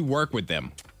 What if you work with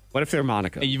them What if they're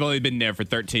Monica? and you've only been there for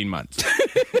 13 months?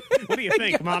 What do you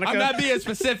think, Monica? I'm not being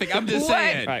specific. I'm just What?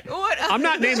 saying. Right. What? I'm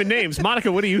not naming names.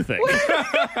 Monica, what do you think?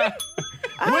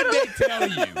 Would they tell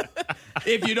you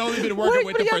if you'd only been working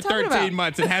with what them are for y'all talking 13 about?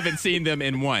 months and haven't seen them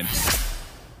in one?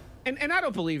 And I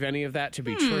don't believe any of that to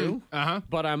be true. Uh-huh.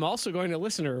 But I'm also going to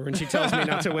listen to her when she tells me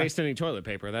not to waste any toilet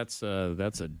paper. That's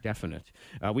a definite.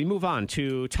 We move on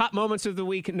to top moments of the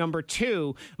week, number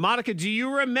 2. Monica, do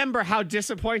you remember how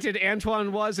disappointed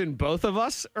Antoine was in both of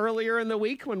us earlier in the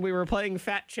week when we were playing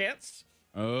Fat Chance?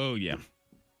 Oh, yeah.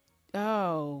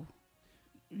 Oh.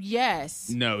 Yes.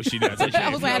 No, she doesn't. I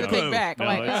was like, I had to think back. No,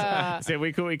 Like, so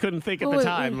we couldn't think at the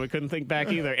time. We couldn't think back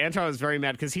either. Antoine was very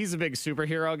mad because he's a big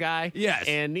superhero guy. Yes.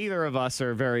 And neither of us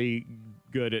are very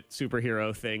good at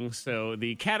superhero things. So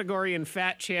the category in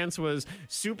Fat Chance was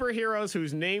superheroes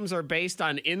whose names are based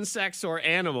on insects or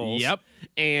animals. Yep.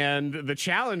 And the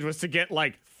challenge was to get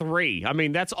like 3. I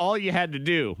mean, that's all you had to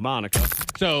do, Monica.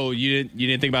 So you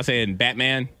didn't think about saying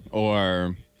Batman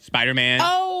or Spider-Man?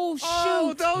 oh, shoot.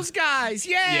 Oh, those guys.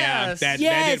 Yes. Yeah, that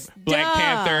Yes, did Black duh.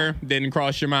 Panther didn't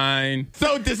cross your mind.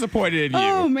 So disappointed in you.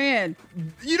 Oh, man.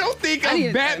 You don't think I need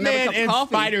of another Batman cup of and coffee.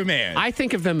 Spider-Man. I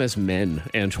think of them as men,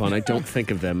 Antoine. I don't think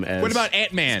of them as... What about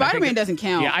Ant-Man? Spider-Man doesn't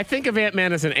count. Yeah, I think of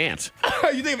Ant-Man as an ant.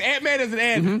 You think of Ant-Man as an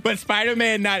ant, but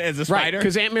Spider-Man not as a Right, spider?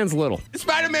 because Ant-Man's little,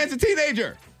 Spider-Man's a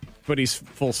teenager. but he's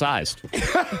full-sized.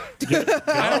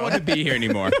 I don't want to be here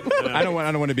anymore. I don't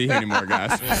want to be here anymore,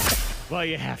 guys. Well,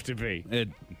 you have to be.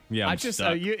 Yeah, I I'm just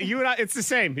stuck. you and I, it's the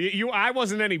same. I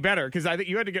wasn't any better because I think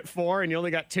you had to get 4 and you only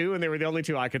got 2, and they were the only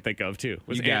 2 I could think of too.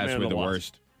 Was You guys Ant-Man were and the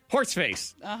Wasp. worst.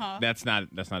 Horseface, That's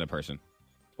not a person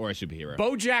or a superhero.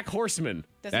 BoJack Horseman.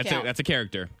 Doesn't count. That's a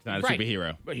character, not a Right.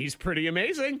 superhero. But he's pretty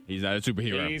amazing. He's not a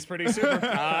superhero. He's pretty super.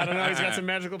 I don't know. He's got some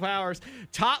magical powers.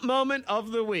 Top moment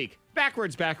of the week.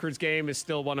 Backwards game is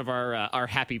still one of our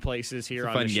happy places here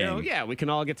on fun the show. game. Yeah, we can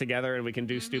all get together and we can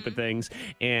do stupid things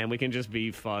and we can just be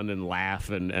fun and laugh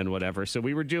and whatever. So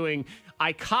we were doing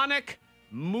iconic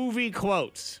movie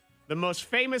quotes, the most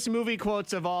famous movie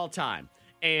quotes of all time.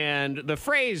 And the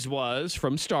phrase was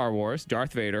from Star Wars,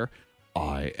 Darth Vader,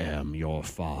 I am your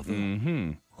father.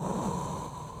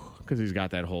 Because he's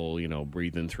got that whole,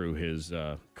 breathing through his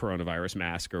coronavirus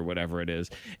mask or whatever it is.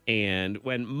 And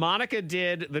when Monica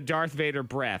did the Darth Vader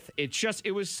breath,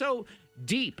 it was so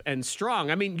deep and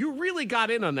strong. I mean, you really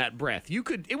got in on that breath.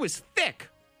 It was thick.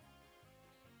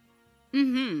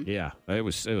 Mm-hmm. Yeah, it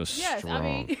was Yes, strong.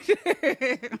 I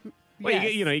mean, Well,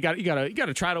 yes. you got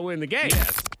to try to win the game.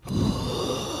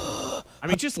 I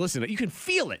mean, just listen. You can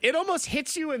feel it. It almost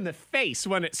hits you in the face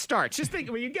when it starts. Just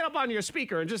think when you get up on your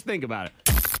speaker and just think about it.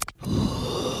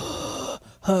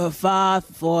 her father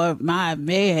for my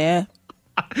man.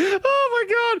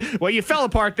 Oh my God! Well, you fell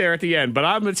apart there at the end, but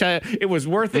I'm gonna tell you, it was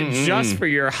worth it just for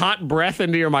your hot breath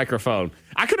into your microphone.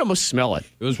 I could almost smell it.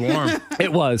 It was warm.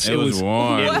 It was. It was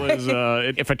warm. It was.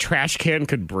 If a trash can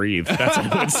could breathe, that's what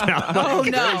it would sound like. Oh,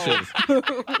 no.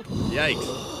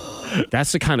 Yikes.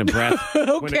 That's the kind of breath.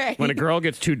 Okay. When a girl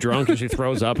gets too drunk and she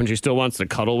throws up and she still wants to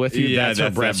cuddle with you, Yeah, that's her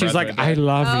that's breath. that She's breath like, right I there.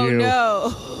 love Oh, you.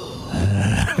 no.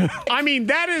 I mean,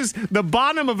 that is the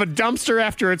bottom of a dumpster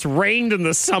after it's rained in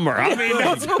the summer. I mean,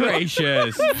 that's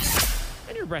Gracious.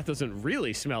 and your breath doesn't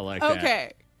really smell like that.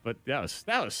 Okay. But that was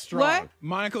strong. What?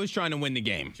 Monica was trying to win the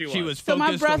game. She was was. So my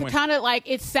focused on breath winning. kind of like,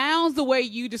 it sounds the way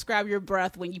you describe your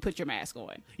breath when you put your mask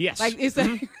on. Yes. Like, it's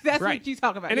that's Right. what you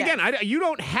talk about. And yes. again, you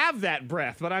don't have that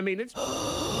breath, but I mean, it's.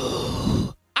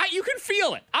 You can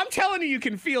feel it. I'm telling you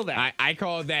can feel that. I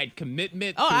call that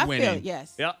commitment Oh, to I winning. feel it,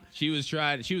 yes. Yep. She was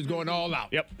going all out.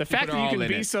 Yep. The She fact put her that you all can in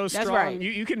be it. so strong, right.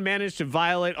 you can manage to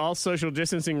violate all social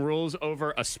distancing rules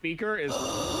over a speaker is.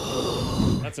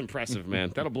 That's impressive,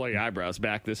 man. That'll blow your eyebrows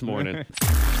back this morning.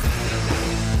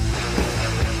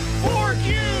 Fork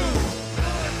you!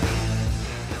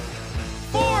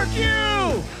 Fork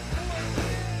you!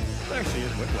 There she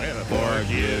is. Fork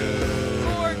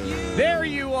you. There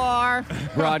you are,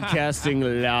 broadcasting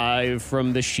live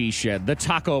from the She Shed, the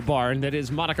taco barn that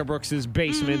is Monica Brooks's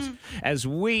basement, as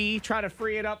we try to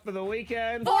free it up for the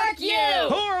weekend. Fork you!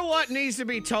 Who or what needs to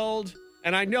be told?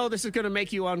 And I know this is going to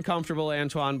make you uncomfortable,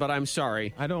 Antoine, but I'm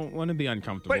sorry. I don't want to be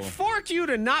uncomfortable. But fork you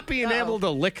to not being able to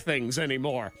lick things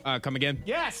anymore. Come again?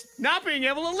 Yes, not being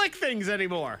able to lick things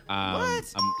anymore.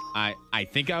 What? I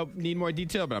think I'll need more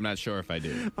detail, but I'm not sure if I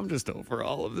do. I'm just over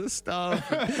all of this stuff.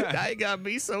 I got to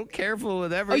be so careful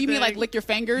with everything. Oh, you mean like lick your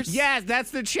fingers? Yes, that's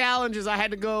the challenge. Is I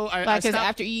had to go. I Like, because stopped-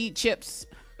 after you eat chips.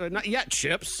 not yet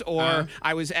chips, or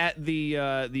I was at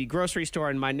the grocery store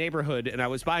in my neighborhood, and I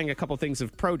was buying a couple things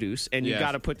of produce, and you Yes.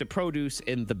 got to put the produce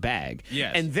in the bag.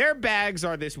 Yes. And their bags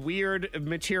are this weird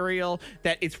material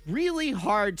that it's really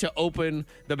hard to open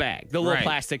the bag, the little Right.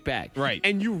 plastic bag. Right.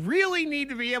 And you really need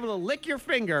to be able to lick your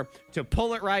finger to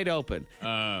pull it right open.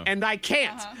 And I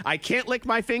can't. I can't lick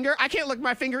my finger. I can't lick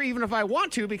my finger even if I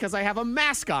want to because I have a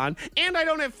mask on and I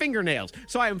don't have fingernails.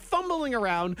 So I am fumbling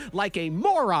around like a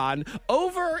moron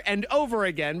over and over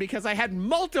again because I had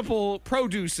multiple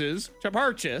produces to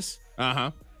purchase.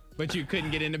 But you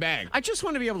couldn't get in the bag. I just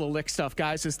want to be able to lick stuff,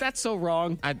 guys. Is that so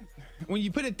wrong? When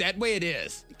you put it that way, it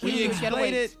is. When Can't you you just gotta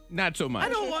explain wait? it, not so much. I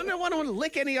don't want to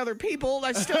lick any other people.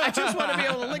 I just want to be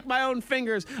able to lick my own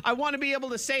fingers. I want to be able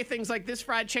to say things like this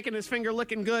fried chicken is finger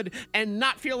looking good and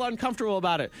not feel uncomfortable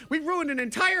about it. We ruined an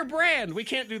entire brand. We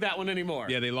can't do that one anymore.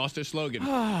 Yeah, they lost their slogan.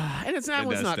 And it's not, It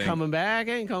one's does not stink. coming back.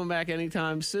 It ain't coming back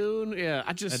anytime soon. Yeah,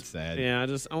 That's sad. Yeah,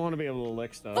 I want to be able to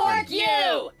lick stuff. Fork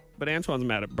you! But Antoine's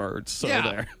mad at birds, so Yeah.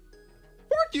 there.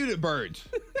 Fork you to birds.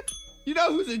 You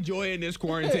know who's enjoying this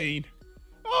quarantine?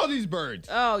 All these birds.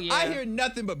 Oh, yeah. I hear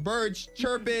nothing but birds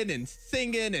chirping and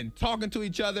singing and talking to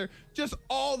each other just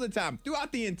all the time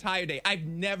throughout the entire day. I've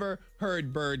never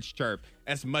heard birds chirp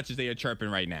as much as they are chirping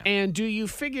right now. And do you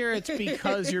figure it's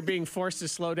because you're being forced to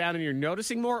slow down and you're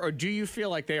noticing more, or do you feel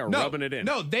like they are rubbing it in?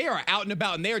 No, they are out and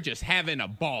about and they are just having a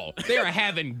ball. They are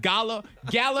having gala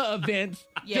events.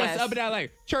 Yes. Just up and down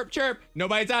like chirp, chirp.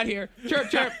 Nobody's out here. Chirp,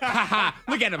 chirp. Ha ha.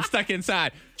 Look at them stuck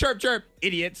inside. Chirp, chirp.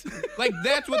 Idiots. Like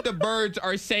that's what the birds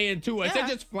are saying to us. Yeah.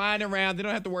 They're just flying around. They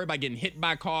don't have to worry about getting hit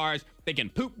by cars. They can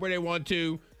poop where they want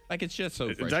to. Like it's just so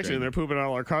It's actually frustrating. they're pooping on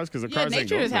all our cars because the Yeah, cars ain't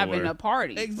nature going is having nowhere. a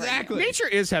party. Exactly. Nature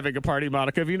is having a party,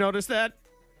 Monica. Have you noticed that?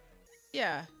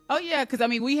 Yeah. Oh, yeah, because, I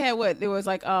mean, we had there was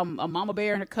like a mama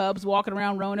bear and her cubs walking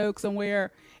around Roanoke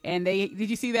somewhere, and did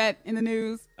you see that in the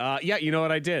news? Yeah, you know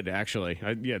what I did, actually.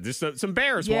 Just some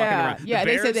bears Yeah, walking around. yeah,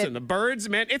 The they said bears that- and the birds,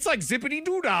 man. It's like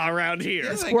zippity-doo-dah around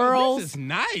here. It's like, squirrels. this is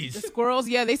nice. Squirrels,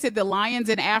 yeah, they said the lions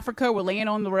in Africa were laying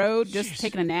on the road just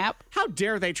taking a nap. How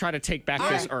dare they try to take back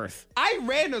this earth? I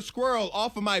ran a squirrel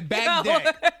off of my back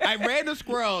deck. I ran a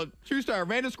squirrel, true story, I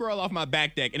ran a squirrel off my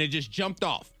back deck and it just jumped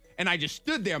off. And I just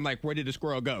stood there. I'm like, where did the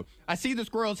squirrel go? I see the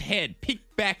squirrel's head peek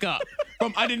back up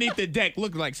from underneath the deck.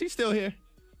 Look like, is he still here?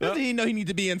 Doesn't he know he needs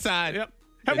to be inside? Yep.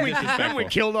 Haven't we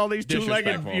killed all these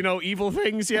two-legged, Disrespectful. evil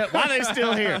things yet? Why are they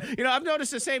still here? I've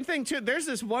noticed the same thing, too. There's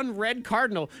this one red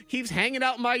cardinal keeps hanging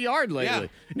out in my yard lately. Yeah.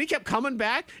 And he kept coming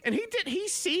back, and he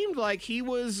seemed like he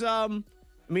was,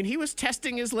 he was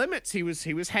testing his limits. He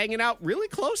was hanging out really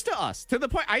close to us, to the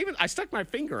point I stuck my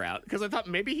finger out because I thought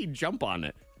maybe he'd jump on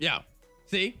it. Yeah.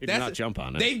 See? He did not jump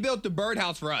on it. They built the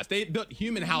birdhouse for us. They built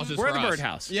human houses We're for the us.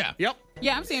 birdhouse. Yeah. Yep.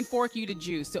 Yeah, I'm saying fork you to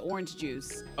juice, to orange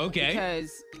juice. Okay.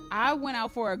 Because I went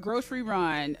out for a grocery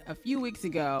run a few weeks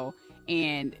ago,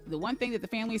 and the one thing that the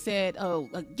family said,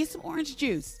 get some orange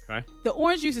juice. Okay. The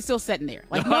orange juice is still sitting there.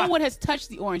 Like, no one has touched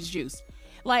the orange juice.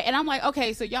 Like, and I'm like,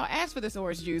 okay, so y'all asked for this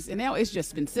orange juice, and now it's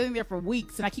just been sitting there for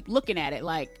weeks, and I keep looking at it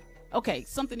like, okay,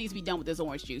 something needs to be done with this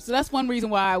orange juice. So that's one reason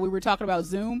why we were talking about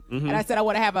Zoom, and I said I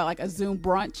want to have a Zoom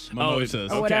brunch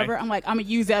Mimosas. or whatever. I'm like, I'm going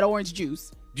to use that orange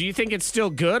juice. Do you think it's still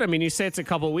good? I mean, you say it's a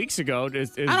couple weeks ago.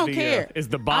 I don't care. Is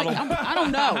the bottle? I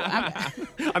don't know. I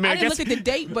I didn't look at the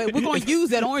date, but we're going to use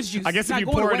that orange juice. I guess It's if not you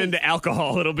going pour to it into waste.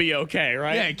 alcohol, it'll be okay,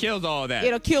 right? Yeah, it kills all that.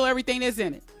 It'll kill everything that's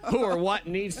in it. who or what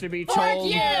needs to be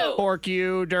told. Fork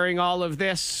you during all of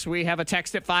this. We have a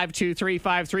text at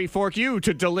 52353. Fork you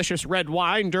to delicious red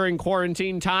wine during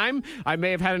quarantine time. I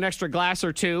may have had an extra glass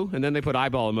or two, and then they put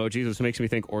eyeball emojis, which makes me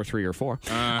think or 3 or 4.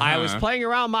 I was playing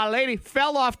around my lady,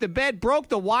 fell off the bed, broke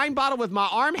the wine bottle with my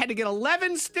arm, had to get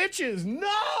 11 stitches.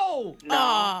 No!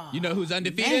 You know who's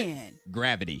undefeated? Man.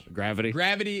 Gravity. Gravity?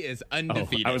 Gravity is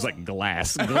undefeated. I was like,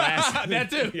 glass. Glass. That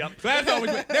too. Yep. Glass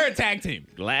always. They're a tag team.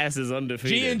 Glass is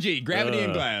undefeated. G&G, Gravity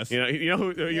and Glass. You know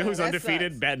who's that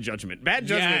undefeated? sucks. Bad Judgment. Bad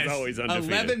Judgment is always undefeated.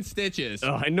 11 stitches.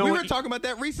 Oh, I know we what were talking about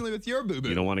that recently with your boo-boo.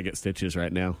 You don't want to get stitches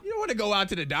right now. You don't want to go out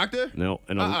to the doctor? No,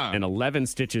 and 11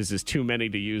 stitches is too many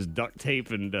to use duct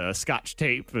tape and scotch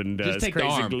tape and Just take the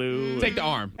crazy arm. glue. Take the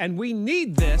arm. And we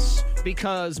need this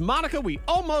because, Monica, we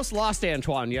almost lost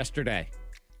Antoine yesterday.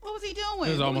 What was he doing?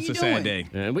 It was What almost were a you sad doing? day.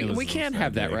 And It was we a can't sad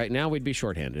have that day. right now. We'd be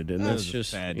shorthanded. And that's It was a just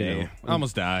sad you day. know, I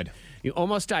almost died. you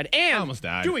almost died. And I almost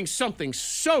died. doing something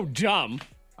so dumb.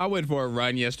 I went for a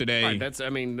run yesterday. Right,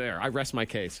 there. I rest my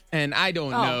case. And I don't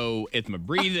know if my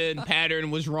breathing pattern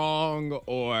was wrong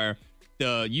or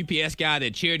the UPS guy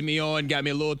that cheered me on got me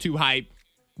a little too hyped.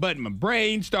 But my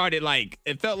brain started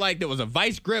it felt like there was a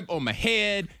vice grip on my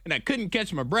head and I couldn't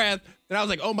catch my breath. And I was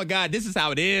like, oh my God, this is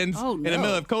how it ends Oh, in the no.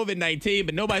 middle of COVID-19.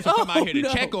 But nobody's going to come out here to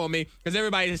no. check on me because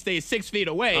everybody has stayed 6 feet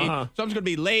away. So I'm just going to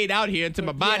be laid out here until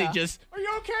my body just, Are you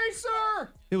okay,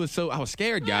 sir? I was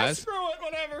scared, guys. Screw it,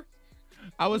 whatever.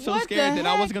 I was so What scared the that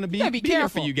I wasn't heck? going to be You gotta be here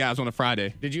for careful. you guys on a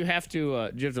Friday. Did you have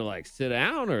to sit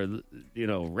down or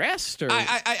rest or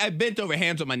I bent over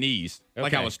hands on my knees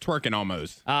like I Okay. was twerking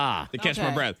almost. to catch my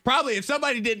Okay. breath. Probably if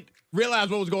somebody didn't realize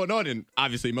what was going on, and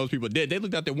obviously most people did, they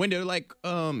looked out the window like,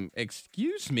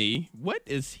 excuse me, what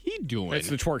is he doing? It's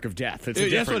the twerk of death. It's a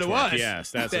That's different what it twerk. was.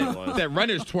 Yes, that's what it was. That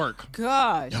runner's twerk.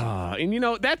 Gosh. And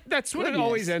that's what it Goodness.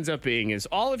 always ends up being is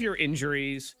all of your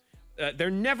injuries,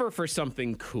 they're never for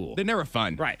something cool. They're never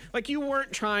fun. Right. Like you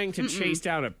weren't trying to chase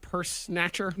down a purse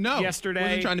snatcher No. yesterday.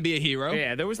 Wasn't trying to be a hero.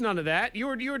 Yeah, there was none of that. You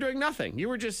were doing nothing. You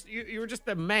were just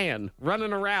the man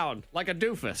running around like a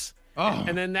doofus. Oh.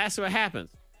 And then that's what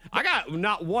happens. I got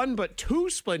not one but 2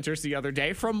 splinters the other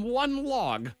day from one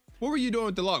log. What were you doing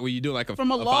with the log? Were you doing like a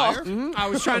From a log. fire? Mhm. I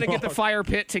was trying to get the fire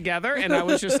pit together, and I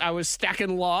was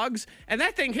stacking logs, and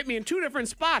that thing hit me in 2 different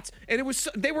spots, and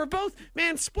they were both,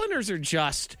 man, splinters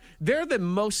they're the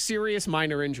most serious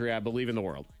minor injury I believe in the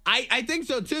world. I think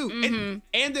so too. Mm-hmm.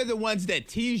 And they're the ones that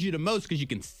tease you the most because you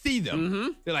can see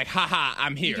them. They're like, haha,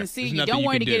 I'm here. You can see There's you nothing don't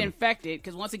want can to get do. infected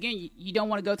because once again you don't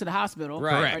want to go to the hospital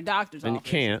Right. or doctor's And you office.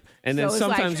 can't. And then So it's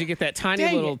sometimes like, you get that tiny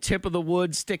dang little it. tip of the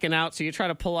wood sticking out, so you try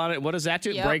to pull on it. What does that do?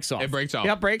 It Yep. breaks off. It breaks off.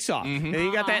 Yeah, it breaks off. And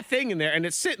you got that thing in there, and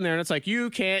it's sitting there, and it's like, you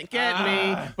can't get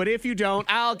me, but if you don't,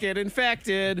 I'll get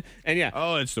infected. And yeah,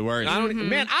 Oh, it's the worst. I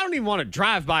don't even want to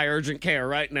drive by urgent care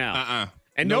right now.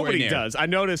 And Nowhere nobody near. does. I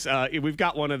notice we've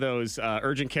got one of those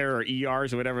urgent care or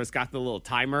ERs or whatever. It's got the little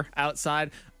timer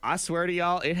outside. I swear to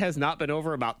y'all, it has not been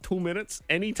over about 2 minutes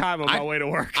anytime on my way to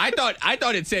work. I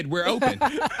thought it said we're open.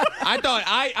 I thought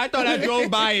I drove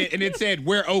by it and it said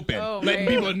we're open, letting man.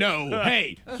 people know,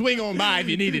 hey, swing on by if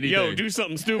you need anything. Yo, do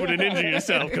something stupid and injure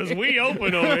yourself because we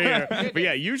open over here. But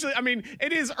yeah, usually,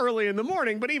 it is early in the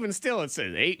morning, but even still, it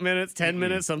says 8 minutes, 10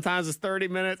 minutes. Sometimes it's 30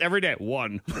 minutes. Every day,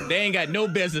 1. They ain't got no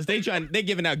business. They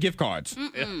giving out gift cards.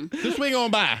 Just swing on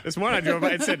by. This one I drove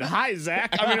by, it said, hi,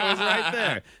 Zach. It was right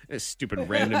there. This stupid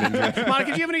random injury.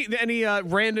 Monica, do you have any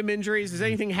random injuries? Has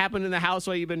anything happened in the house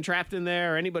while you've been trapped in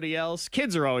there or anybody else?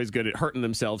 Kids are always good at hurting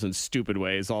themselves in stupid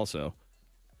ways also.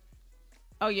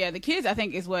 Oh yeah, the kids I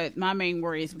think is what my main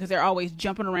worry is because they're always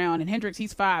jumping around. And Hendrix,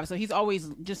 he's 5, so he's always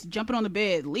just jumping on the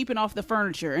bed, leaping off the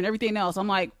furniture, and everything else. I'm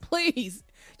like, please,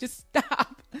 just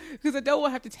stop, because I don't want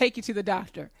to have to take you to the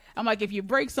doctor. I'm like, if you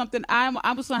break something, I'm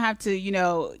just gonna have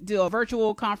to do a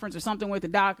virtual conference or something with the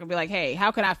doctor and be like, hey,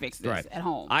 how can I fix this at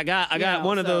home? I got know,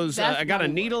 one of so those. that's I got my a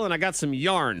needle and I got some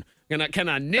yarn. Can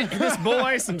I knit this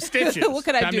boy some stitches? What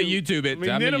could I Time do? to YouTube it. Let me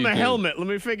Time to knit him a YouTube. helmet. Let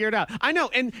me figure it out. I know,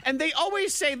 and they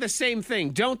always say the same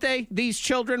thing, don't they? These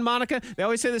children, Monica, they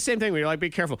always say the same thing. Where you're like, be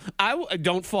careful.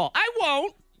 Don't fall. I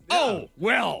won't. Oh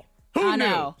well. Who I knew?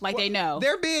 know, like they know.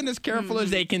 They're being as careful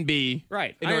as they can be,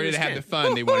 Right. in I order to have understand. the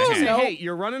fun they want to Say, have. hey,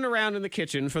 you're running around in the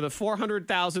kitchen for the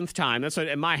 400,000th time. That's what,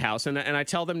 at my house, and I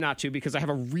tell them not to because I have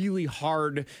a really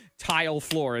hard tile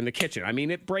floor in the kitchen.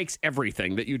 It breaks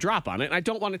everything that you drop on it, and I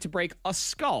don't want it to break a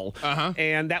skull,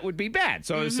 and that would be bad.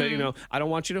 So I said, I don't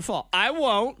want you to fall. I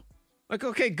won't. Like,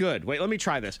 okay, good. Wait, let me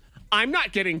try this. I'm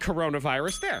not getting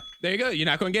coronavirus there. There you go. You're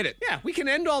not going to get it. Yeah, we can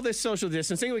end all this social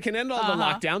distancing. We can end all the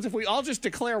lockdowns if we all just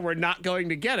declare we're not going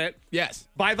to get it. Yes.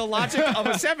 By the logic of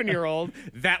a 7-year-old,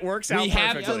 that works out We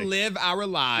have to perfectly. live our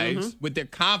lives with the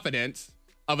confidence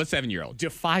of a 7-year-old.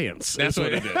 Defiance. That's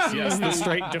what it is. Yes, the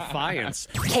straight defiance.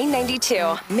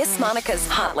 K92, Miss Monica's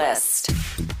Hot List.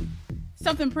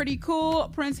 Something pretty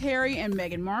cool. Prince Harry and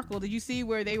Meghan Markle. Did you see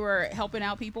where they were helping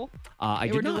out people? I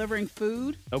They were did not. delivering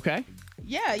food. Okay.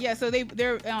 Yeah. So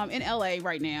they're in LA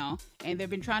right now, and they've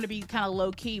been trying to be kind of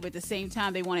low key, but at the same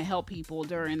time, they want to help people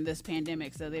during this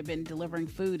pandemic. So they've been delivering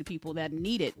food to people that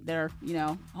need it. That are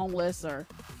homeless or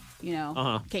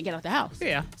can't get out the house.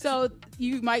 Yeah. So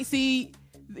you might see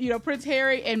Prince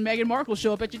Harry and Meghan Markle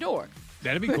show up at your door.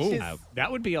 That'd be cool.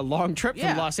 That would be a long trip Yeah.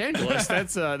 from Los Angeles.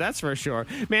 That's for sure,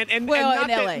 man. And Well, not in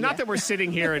that, LA, not yeah. that we're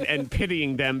sitting here and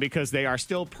pitying them because they are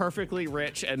still perfectly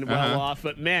rich and well off.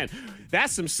 But man,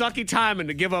 that's some sucky timing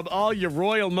to give up all your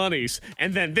royal monies,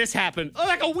 and then this happened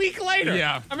like a week later.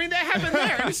 Yeah. I mean that happened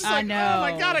there. And it's just I like, know. oh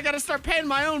my god, I got to start paying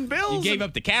my own bills. You gave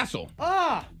up the castle.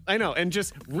 I know, and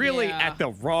just really Yeah. at the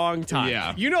wrong time.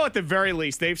 Yeah. At the very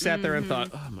least, they've sat there and thought,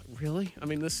 oh, really? I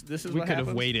mean, this is We what could have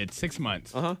happens? waited 6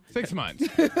 months. 6 months.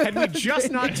 Had we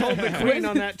just not told the queen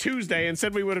on that Tuesday and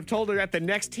said we would have told her at the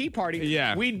next tea party,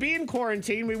 Yeah. we'd be in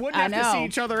quarantine. We wouldn't I have to see know.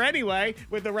 each other anyway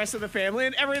with the rest of the family,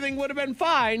 and everything would have been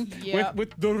fine Yep.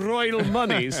 with the royal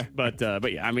monies. But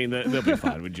yeah, I mean, they'll be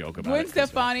fine. We joke about Gwen it.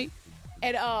 Stefani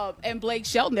and Blake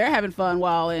Shelton, they're having fun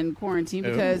while in quarantine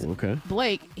because okay.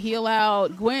 Blake, he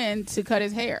allowed Gwen to cut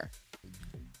his hair.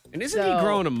 And isn't he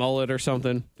growing a mullet or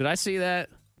something? Did I see that?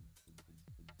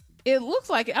 It looks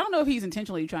like it. I don't know if he's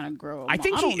intentionally trying to grow. I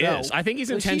think don't he know. is. I think he's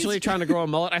But intentionally she's- trying to grow a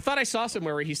mullet. I thought I saw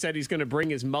somewhere where he said he's going to bring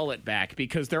his mullet back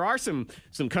because there are some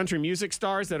country music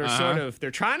stars that are they're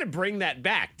trying to bring that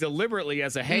back deliberately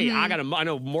as a hey, I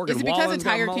know Morgan Is it because Wallen's of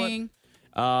got a Tiger mullet. King?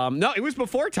 No, it was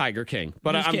before Tiger King,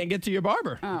 but You just I'm, can't get to your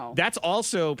barber. Oh. that's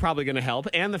also probably going to help,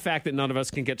 and the fact that none of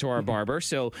us can get to our barber.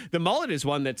 So the mullet is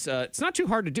one that's it's not too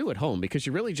hard to do at home because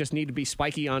you really just need to be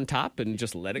spiky on top and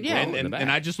just let it grow. Yeah. in the And back.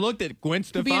 I just looked at Gwen be an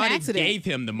Stefani accident. gave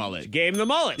him the mullet. gave him the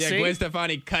mullet. Yeah, see? Gwen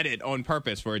Stefani cut it on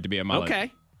purpose for it to be a mullet.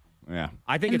 Okay, Yeah.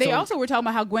 I think And it's they only- also were talking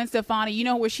about how Gwen Stefani,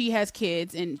 where she has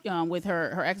kids and with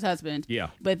her ex-husband.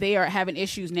 Yeah. But they are having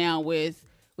issues now with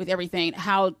everything,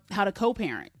 how to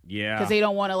co-parent. Yeah. Because they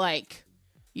don't want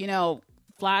to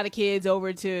fly the kids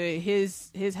over to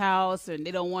his house, and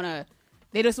they don't want to.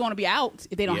 They just want to be out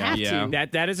if they don't have Yeah. to.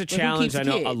 That is a But who challenge keeps I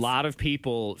know a kids? lot of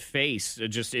people face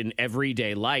just in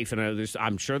everyday life. And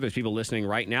I'm sure there's people listening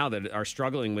right now that are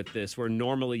struggling with this, where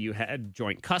normally you had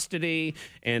joint custody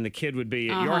and the kid would be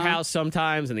at your house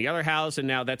sometimes and the other house. And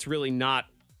now that's really not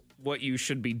what you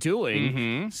should be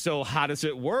doing. So how does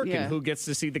it work? Yeah. And who gets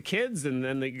to see the kids? And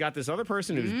then you got this other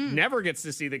person who never gets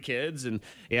to see the kids. And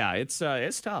yeah, it's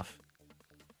tough.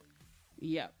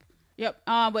 Yep.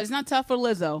 But it's not tough for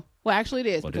Lizzo. Well, actually, it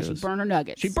is What because is? she burned her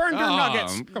nuggets. She burned her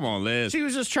nuggets. Come on, Liz. She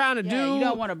was just trying to Yeah, do you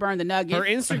don't want to burn the nuggets. her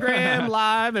Instagram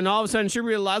live, and all of a sudden she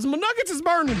realized my nuggets is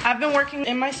burning. I've been working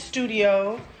in my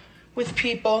studio with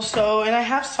people, and I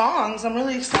have songs. I'm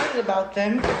really excited about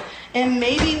them. And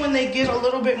maybe when they get a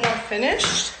little bit more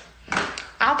finished,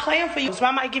 I'll play them for you. So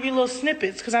I might give you little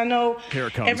snippets because I know Here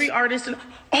it comes. every artist.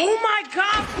 Oh my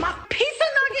God, my pizza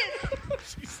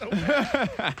nuggets! She's so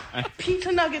bad.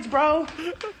 Pizza nuggets, bro.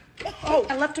 Oh,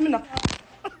 I left them in the.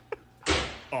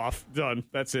 Off. Done.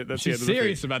 That's it. That's She's the end of the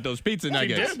serious about those pizza thing.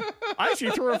 nuggets. She did. She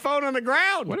threw her phone on the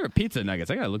ground. What are pizza nuggets?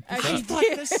 I gotta look this I up. thought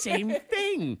the same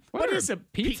thing. What are is a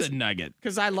pizza nugget?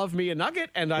 Because I love me a nugget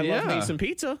and I love me Yeah. some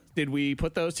pizza. Did we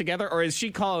put those together, or is she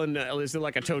calling? Is it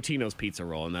like a Totino's pizza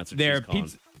roll? And that's what They're she's calling.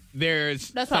 pizza. There's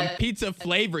That's some why- pizza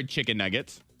flavored chicken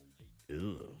nuggets.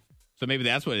 So maybe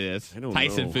that's what it is. I don't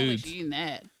Tyson know. Foods. Eating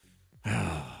that.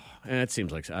 It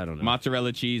seems like I don't know.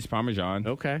 Mozzarella cheese, Parmesan.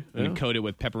 Okay. And yeah. coated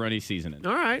with pepperoni seasoning.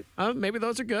 All right. Maybe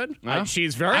those are good. Well,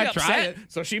 She's very I upset, tried it.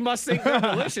 so she must think they're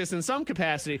delicious in some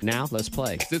capacity. Now let's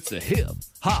play. It's the hip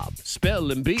hop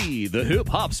spelling bee. The hip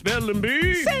hop spelling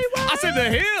bee. Say what? I said the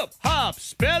hip hop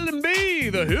spelling bee.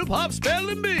 The hip hop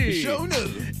spelling bee. Show no.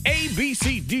 A B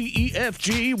C D E F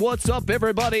G. What's up,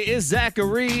 everybody? It's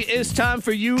Zachary. It's time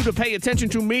for you to pay attention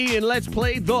to me and let's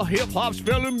play the hip hop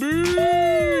spelling bee.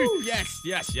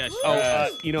 Yes.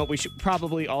 Oh, we should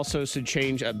probably also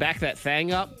change back that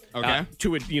thing up. Okay.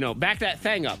 To it, back that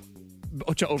thing up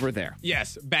to over there.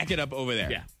 Yes. Back it up over there.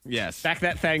 Yeah. Yes. Back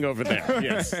that thing over there.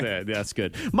 Yes, that's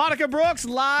good. Monica Brooks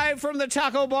live from the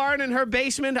taco barn in her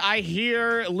basement. I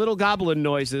hear little goblin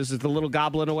noises. Is the little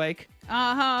goblin awake?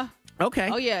 Uh-huh. Okay.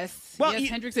 Oh, yes. Well, yes,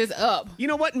 Hendrix is up. You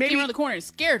know what? Came Maybe. around the corner and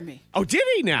scared me. Oh, did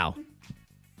he now?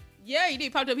 Yeah, he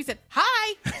did. Popped up. He said,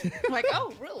 "Hi." I'm like,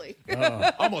 oh, really?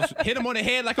 Almost hit him on the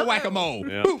head like a whack-a-mole.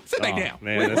 Yeah. Boom, sit back Oh, down.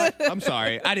 man, Wait, that's- what? I'm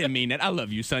sorry. I didn't mean that. I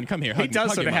love you, son. Come here. He Hug, does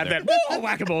hug sort your of have mother. that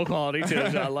whack-a-mole quality, too.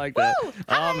 I like that.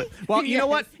 Well, you know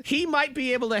what? He might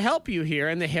be able to help you here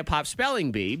in the hip-hop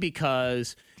spelling bee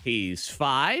because he's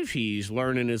 5. He's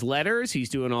learning his letters. He's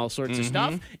doing all sorts of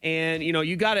stuff. And,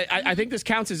 you got to, I think this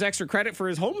counts as extra credit for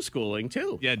his homeschooling,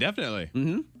 too. Yeah, definitely.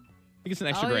 Mm-hmm. I think it's an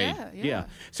extra grade. Yeah.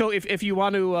 So if you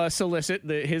want to solicit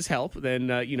his help, then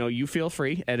you feel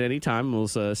free at any time.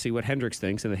 We'll see what Hendrix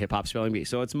thinks in the hip hop spelling bee.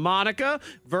 So it's Monica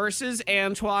versus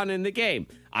Antoine in the game.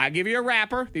 I give you a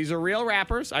rapper. These are real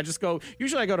rappers.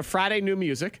 Usually I go to Friday New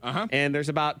Music, and there's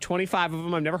about 25 of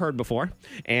them I've never heard before,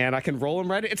 and I can roll them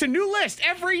right in. It's a new list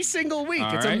every single week.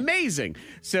 It's amazing.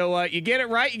 So you get it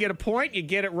right, you get a point. You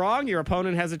get it wrong, your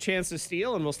opponent has a chance to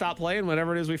steal, and we'll stop playing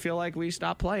whenever it is we feel like we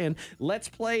stop playing. Let's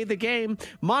play the game.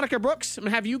 Monica Brooks, I'm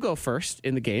going to have you go first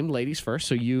in the game. Ladies first.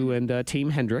 So you and Team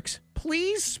Hendrix,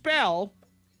 please spell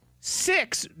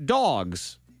 6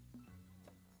 dogs.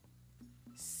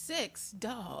 6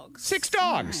 dogs. 6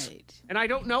 dogs. Right. And I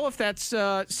don't know if that's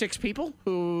 6 people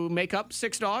who make up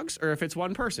 6 dogs or if it's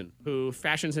one person who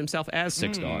fashions himself as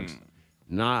 6 dogs.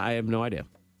 I have no idea.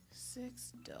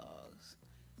 6 dogs.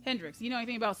 Hendrix, you know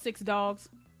anything about 6 dogs?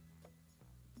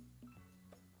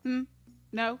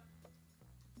 No?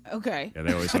 Okay. Yeah,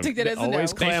 they always I take that as a no.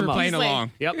 always Thanks clam for up. playing He's like-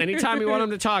 along. Yep. Anytime you want them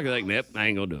to talk, you're like, nope, I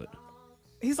ain't gonna do it.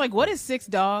 He's like, what is 6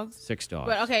 dogs? 6 dogs.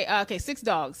 But okay, 6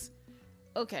 dogs.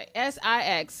 Okay,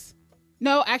 SIX.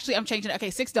 No, actually, I'm changing it.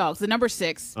 Okay, 6 dogs. The number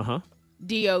 6.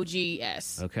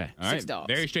 DOGS. Okay. All right. 6 dogs.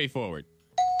 Very straightforward.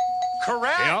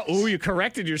 Yeah. Ooh, you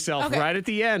corrected yourself Okay. right at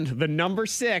the end. The number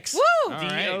 6. Woo!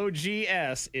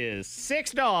 DOGS is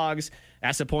 6 dogs.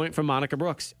 That's a point from Monica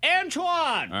Brooks.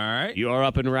 Antoine. All right. You're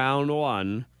up in round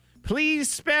 1. Please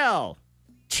spell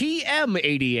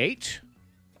TM88.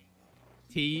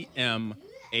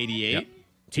 TM88.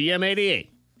 TM88.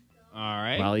 All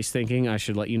right. While he's thinking, I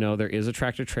should let you know there is a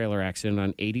tractor-trailer accident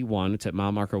on 81. It's at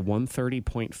mile marker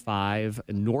 130.5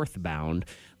 northbound.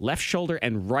 Left shoulder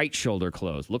and right shoulder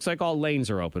closed. Looks like all lanes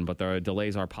are open, but there are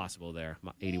delays are possible there.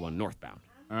 81 northbound.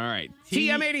 All right.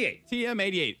 TM88.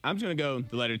 TM88. I'm just going to go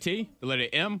the letter T, the letter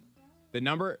M, the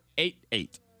number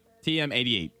 88.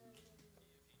 TM88.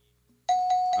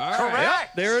 All right.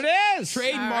 There it is.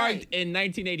 Trademarked right. in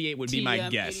 1988 would be my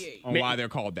guess TM88. on why they're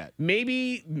called that.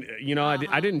 Maybe,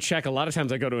 I didn't check. A lot of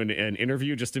times I go to an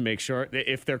interview just to make sure.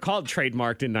 If they're called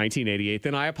trademarked in 1988,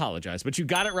 then I apologize. But you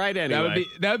got it right anyway.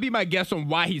 That would be my guess on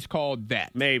why he's called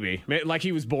that. Maybe. Like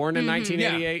he was born in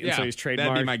 1988, and so Yeah. he's trademarked.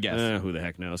 That'd be my guess. Who the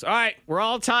heck knows? All right, we're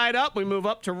all tied up. We move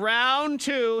up to round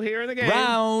 2 here in the game.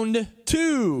 Round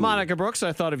 2. Monica Brooks,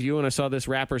 I thought of you when I saw this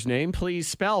rapper's name. Please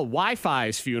spell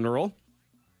Wi-Fi's funeral.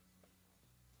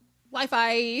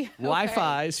 Wi-Fi.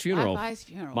 Wi-Fi's funeral. Wi-Fi's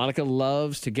funeral. Monica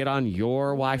loves to get on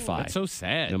your Wi-Fi. That's so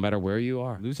sad. No matter where you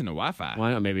are. Losing the Wi-Fi.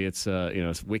 Why not? Maybe it's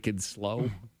it's wicked slow.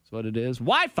 That's what it is.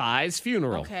 Wi-Fi's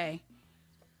funeral. Okay.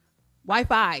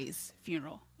 Wi-Fi's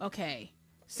funeral. Okay.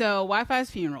 So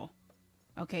Wi-Fi's funeral.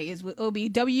 Okay, it'll be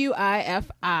FUNERAL.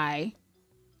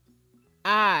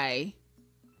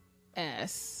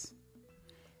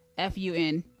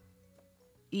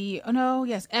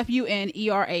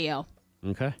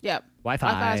 Okay. Yep.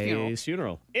 Wi-Fi's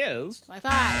funeral is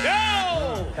Wi-Fi.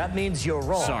 no. That means you're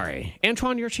wrong. Sorry,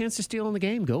 Antoine. Your chance to steal in the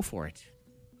game. Go for it.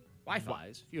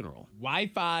 Wi-Fi's funeral.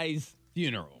 Wi-Fi's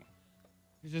funeral.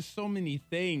 There's just so many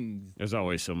things. There's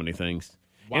always so many things.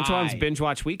 Why? Antoine's binge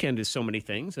watch weekend is so many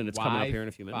things, and it's coming up here in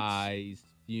a few minutes. Wi-Fi's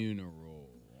funeral.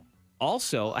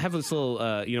 Also, I have this little,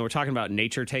 we're talking about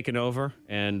nature taking over,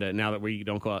 and now that we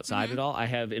don't go outside at all, I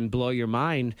have in Blow Your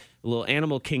Mind a little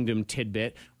animal kingdom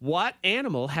tidbit. What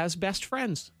animal has best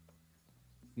friends?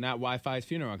 Not Wi-Fi's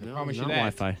funeral. I can promise you Not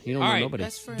that. Wi-Fi. You don't All know right. nobody.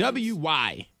 Best friends.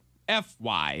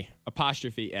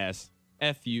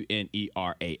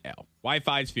 WYFY''S''FUNERAL.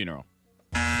 Wi-Fi's funeral.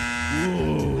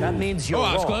 That means you're Oh, I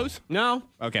wrong. was close? No.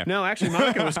 Okay. No, actually,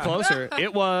 Monica was closer.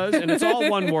 It was, and it's all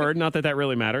one word. Not that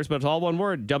really matters, but it's all one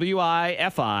word.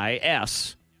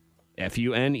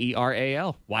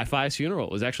 WIFISFUNERAL. Wi-Fi's funeral.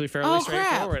 It was actually fairly Oh, crap.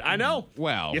 straightforward. I know.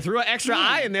 Well. You threw an extra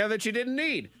I in there that you didn't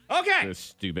need. Okay. This is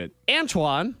stupid.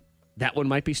 Antoine, that one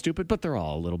might be stupid, but they're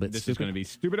all a little bit This stupid. is going to be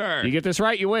stupider. You get this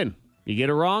right, you win. You get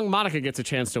it wrong, Monica gets a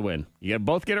chance to win. You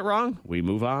both get it wrong, we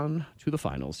move on to the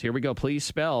finals. Here we go. Please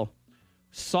spell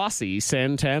Saucy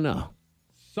Santana.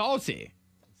 Saucy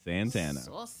Santana.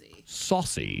 Saucy.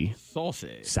 Saucy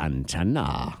Saucy.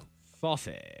 Santana.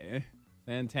 Saucy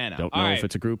Santana. Don't All know right. if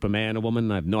it's a group, a man, a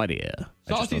woman. I have no idea. I just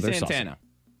know Saucy they're Santana.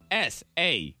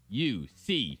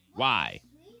 SAUCY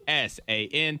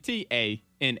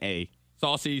SANTANA.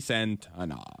 Saucy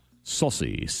Santana.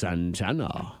 Saucy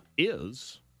Santana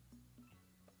is.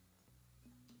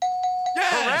 Oh,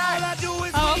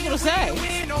 I was gonna say.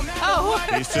 Oh,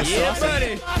 He's just Yeah,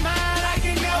 saucy.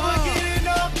 buddy.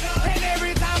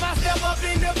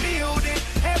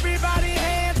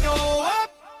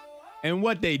 And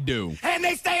what they do.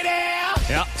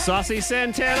 Yep, Saucy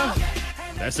Santana.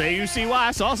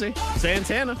 S-A-U-C-Y, Saucy.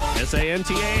 Santana.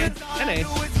 S-A-N-T-A-N-A.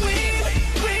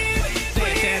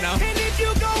 Santana.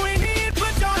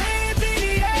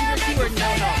 you were no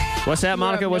help. What's that,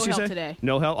 Monica? You were What'd of you no say? help today.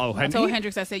 No help? Oh, I told he,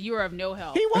 Hendrix, I said, you are of no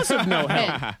help. he was of no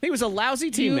help. He was a lousy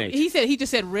You- teammate. he just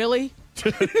said, really?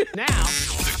 Now,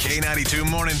 The K92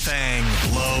 Morning Thing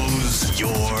blows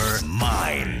your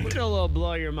mind. it'll a little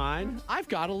blow your mind. I've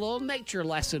got a little nature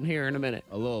lesson here in a minute.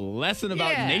 A little lesson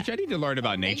about Yeah. nature. I need to learn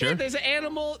about nature. There's an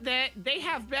animal that they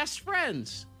have best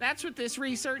friends. That's what this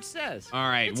research says. All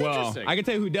right. It's Well, interesting. I can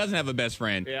tell you who doesn't have a best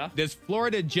friend. Yeah. This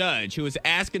Florida judge who is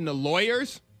asking the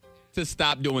lawyers to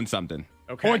stop doing something.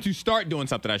 Okay. Or to start doing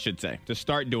something, I should say. To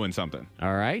start doing something.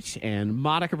 All right, and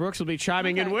Monica Brooks will be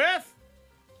chiming in Okay. with.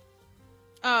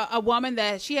 A woman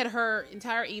that she had her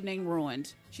entire evening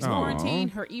ruined. She's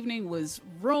quarantined. Her evening was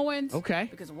ruined. Okay.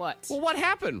 Because of what? Well, what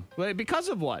happened? Well, because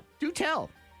of what? Do tell.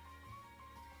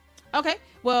 Okay.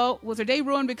 Well, was her day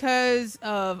ruined because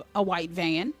of a white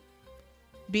van?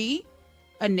 B,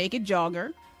 a naked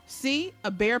jogger? C,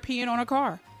 a bear peeing on a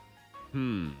car?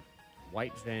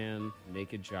 White van,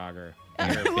 naked jogger,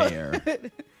 Bear.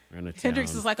 run a town.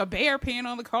 Hendrix is like a bear peeing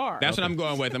on the car. That's what I'm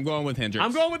going with. I'm going with Hendrix.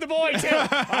 I'm going with the boy too.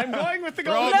 I'm going with the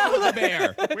We're all gold. going with the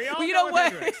bear. We all Well, you go know with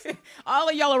what? Hendrix. All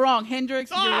of y'all are wrong.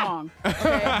 Hendrix, you're Ah! wrong.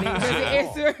 Okay. Because the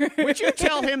answer. Would you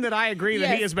tell him that I agree that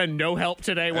he Yes. has been no help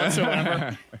today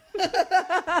whatsoever?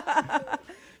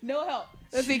 No help.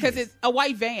 That's because it's a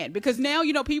white van. Because now,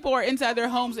 people are inside their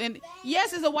homes and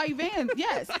yes, it's a white van.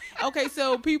 Yes. Okay,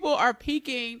 so people are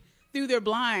peeking through their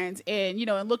blinds and,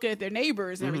 and looking at their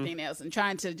neighbors and everything else and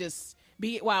trying to just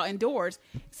be while indoors.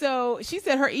 So she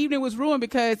said her evening was ruined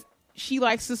because she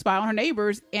likes to spy on her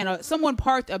neighbors and someone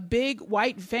parked a big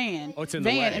white van, Oh, it's in the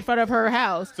way. in front of her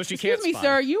house. So she Excuse can't me, spy.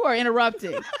 sir, you are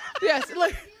interrupting. Yes,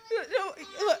 look.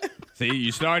 See,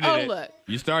 you started Oh, it. look.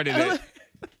 You started it.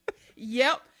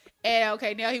 Yep. And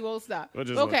okay, now he won't stop. We'll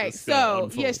just let Okay, this, so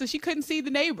unfold. so she couldn't see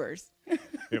the neighbors.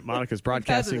 Yeah, Monica's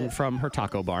broadcasting it. from her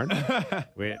taco barn,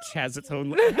 which has its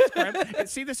own.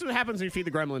 See, this is what happens when you feed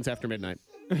the gremlins after midnight.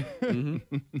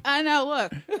 I know.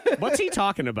 Look, What's he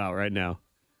talking about right now?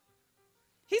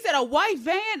 he said a white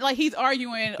van. Like he's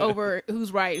arguing over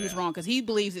who's right, who's wrong, because he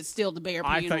believes it's still the bear.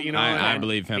 I peeing thought, on I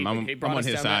believe him. He I'm brought on us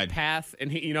his down side. that path, and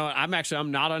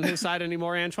I'm not on his side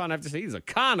anymore. Antoine, I have to say he's a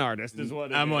con artist, is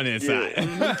what it I'm is. on his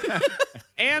side.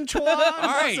 Antoine, All what's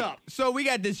right. up? So we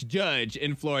got this judge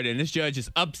in Florida, and this judge is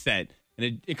upset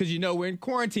because we're in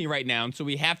quarantine right now, and so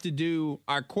we have to do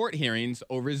our court hearings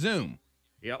over Zoom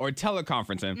Yep. or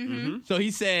teleconferencing. So he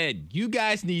said, "You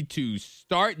guys need to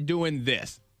start doing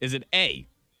this. Is it A,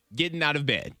 getting out of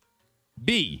bed?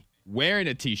 B, wearing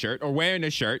a t-shirt or wearing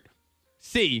a shirt?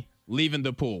 C, leaving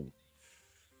the pool?"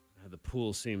 The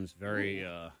pool seems very,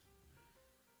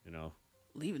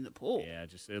 leaving the pool. yeah,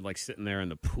 just like sitting there in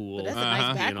the pool. But that's a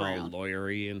nice background.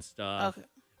 Lawyery and stuff. Okay.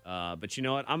 But you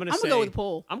know what? I'm gonna I'm gonna go with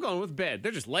pool. I'm going with bed.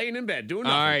 They're just laying in bed doing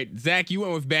All nothing. right, Zach, you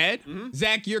went with bed.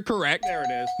 Zach, you're correct. There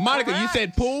it is. Monica, you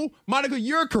said pool. Monica,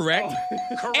 you're correct.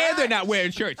 And they're not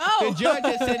wearing shirts. The judge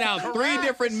has sent out 3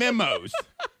 different memos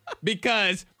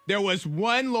because there was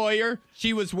one lawyer.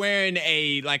 She was wearing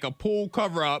a pool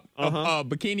cover up, a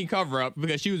bikini cover up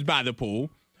because she was by the pool.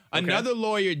 Another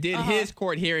lawyer did his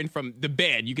court hearing from the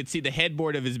bed. You could see the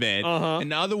headboard of his bed.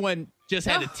 And the other one just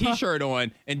had a t-shirt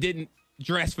on and didn't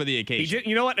dress for the He occasion. did,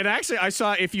 you know what? And actually, I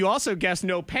saw if you also guessed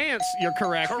no pants, you're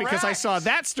correct, because I saw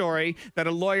that story that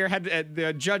a lawyer had.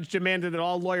 The judge demanded that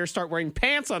all lawyers start wearing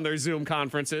pants on their Zoom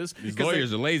conferences. These because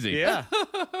lawyers are lazy. Yeah.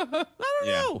 I don't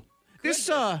Yeah. know.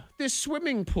 This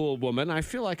swimming pool woman, I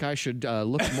feel like I should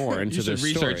look more into You should this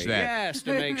research story. that. Yes,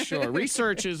 to make sure.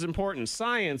 Research is important.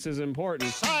 Science is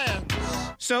important. Science.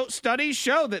 So studies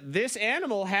show that this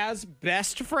animal has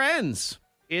best friends.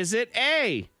 Is it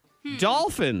A,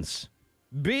 dolphins,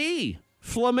 B,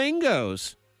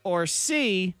 flamingos, or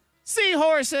C,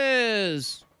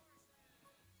 seahorses?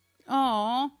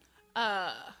 Aw.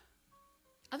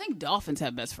 I think dolphins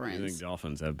have best I think friends.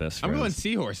 dolphins have best I'm friends. going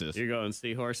seahorses. You're going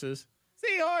seahorses?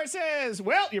 Seahorses!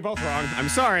 Well, you're both wrong. I'm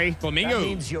sorry. Flamingo. That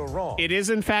means you're wrong. It is,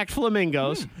 in fact,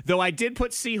 flamingos, though I did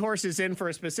put seahorses in for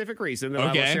a specific reason that I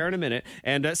will Okay. share in a minute.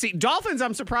 And see, dolphins,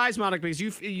 I'm surprised, Monica, because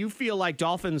you feel like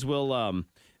dolphins will,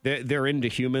 they're into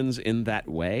humans in that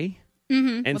way.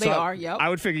 Mm-hmm. And Well, they are, yep. I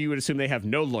would figure you would assume they have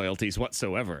no loyalties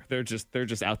whatsoever. They're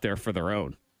just out there for their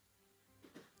own.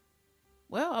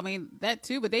 Well, I mean, that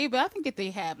too, but I think that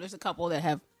they have. There's a couple that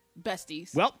have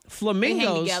besties. Well, They flamingos.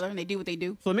 hang together and they do what they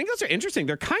do. Flamingos are interesting.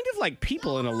 They're kind of like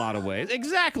people in a lot of ways.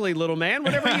 Exactly, little man.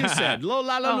 Whatever you said. Lo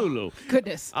la la lulu.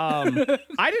 Goodness.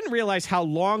 I didn't realize how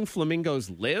long flamingos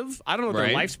live. I don't know what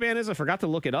their Right. lifespan is. I forgot to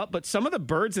look it up. But some of the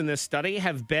birds in this study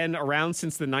have been around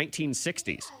since the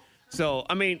 1960s. So,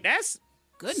 I mean, that's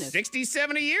Goodness. 60,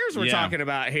 70 years we're Yeah. talking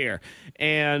about here.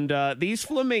 And these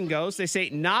flamingos, they say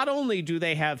not only do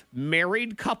they have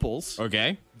married couples,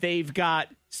 Okay. they've got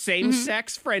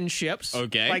same-sex friendships.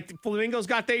 Okay. Like the flamingos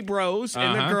got their bros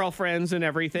and their Uh-huh. girlfriends and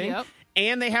everything. Yep.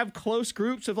 And they have close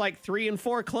groups of like 3 and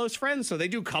 4 close friends. So they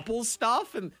do couples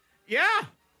stuff. And yeah.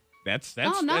 That's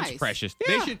Oh, nice. that's precious.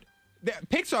 Yeah.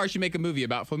 Pixar should make a movie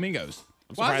about flamingos.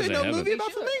 Why is surprised there they no haven't. movie about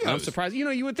They should. flamingos? I'm surprised. You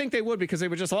know, you would think they would because they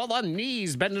were just all on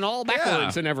knees, bending all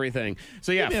backwards and everything.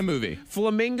 So yeah, Give me a movie.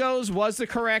 Flamingos was the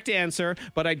correct answer,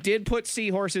 but I did put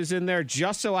seahorses in there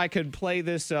just so I could play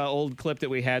this old clip that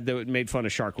we had that made fun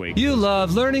of Shark Week. You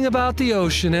love learning about the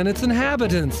ocean and its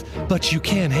inhabitants, but you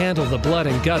can't handle the blood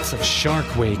and guts of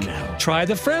Shark Week. Try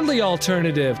the friendly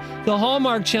alternative. The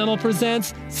Hallmark Channel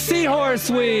presents Seahorse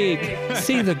Week.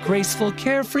 See the graceful,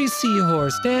 carefree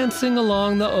seahorse dancing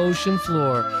along the ocean floor.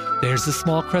 There's a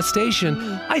small crustacean.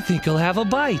 I think he'll have a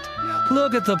bite.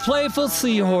 Look at the playful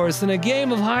seahorse in a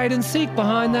game of hide and seek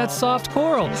behind that soft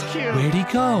coral. Where'd he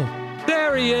go?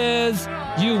 There he is!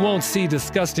 You won't see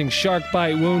disgusting shark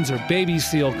bite wounds or baby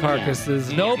seal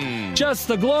carcasses. Nope, just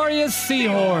the glorious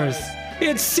seahorse.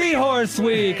 It's Seahorse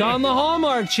Week on the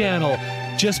Hallmark Channel.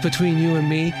 Just between you and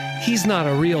me, he's not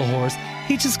a real horse.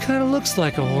 He just kind of looks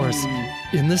like a horse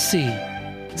in the sea.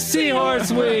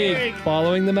 Seahorse Week,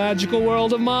 following the magical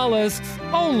world of mollusks,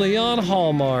 only on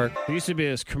Hallmark. There used to be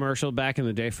this commercial back in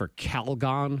the day for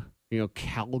Calgon. You know,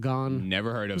 Calgon?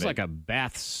 Never heard It of was it. like a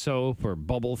bath soap or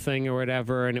bubble thing or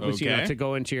whatever, and it was, you know, Okay. to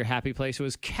go into your happy place. It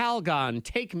was Calgon,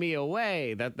 take me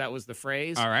away. That was the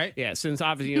phrase. All right. Yeah, since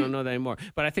obviously you don't know that anymore.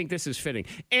 But I think this is fitting.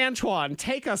 Antoine,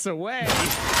 take us away.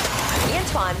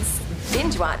 Antoine's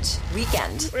Binge Watch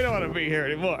Weekend. We don't want to be here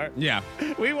anymore. Yeah.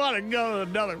 We want to go to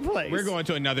another place. We're going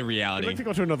to another We'd reality. like to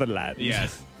go to another land.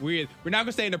 Yes. We're not going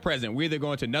to stay in the present. We're either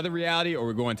going to another reality or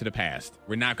we're going to the past.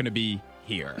 We're not going to be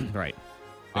here. Right.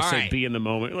 I All say right. be in the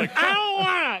moment. Like, I don't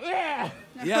want to. Yeah.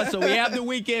 Yeah, so we have the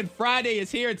weekend. Friday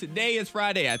is here. Today is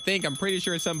Friday. I'm pretty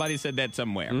sure somebody said that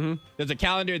somewhere. There's a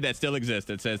calendar that still exists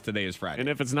that says today is Friday. And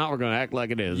if it's not, we're going to act like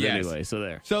it is Yes. anyway. So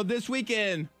there. So this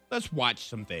weekend, let's watch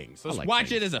some things. Let's like watch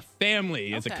things. it as a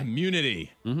family, as a Okay.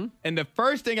 community. And the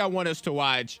first thing I want us to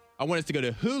watch, I want us to go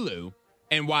to Hulu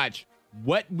and watch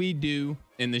What We Do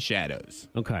in the Shadows.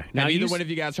 Okay. Now, you either s- one of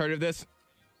you guys heard of this?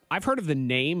 I've heard of the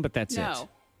name, but that's No. it.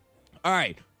 All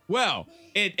right. Well,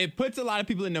 it puts a lot of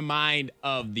people in the mind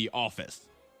of The Office.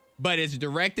 But it's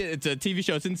directed, it's a TV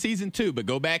show. It's in season 2, but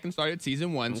go back and start at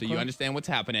season 1 so you understand what's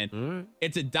happening.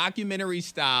 It's a documentary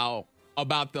style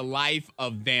about the life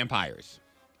of vampires.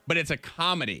 But it's a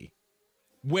comedy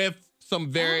with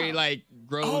some very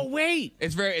gross. Oh, wait.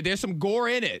 There's some gore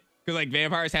in it. Because like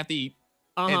vampires have to eat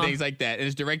and things like that. And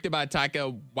it's directed by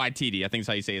Taika Waititi. I think is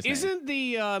how you say his name. Isn't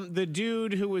the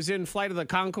dude who was in Flight of the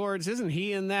Conchords, isn't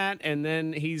he in that? And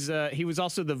then he was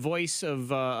also the voice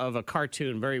of a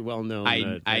cartoon, very well known.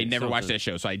 I never watched that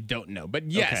show, so I don't know.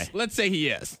 But yes, Okay. let's say he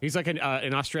is. He's like an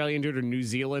Australian dude or New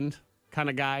Zealand kind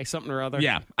of guy, something or other.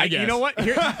 Yeah, I You guess. know what?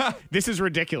 This is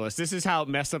ridiculous. This is how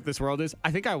messed up this world is. I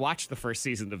think I watched the first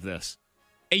season of this.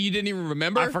 And you didn't even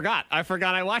remember? I forgot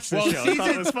I watched this show. I thought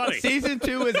it was funny. Season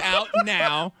 2 is out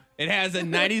now. It has a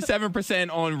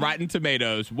 97% on Rotten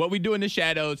Tomatoes. What We Do in the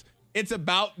Shadows. It's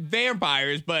about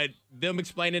vampires, but them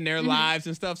explaining their lives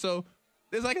and stuff. So,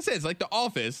 it's like I said, it's like The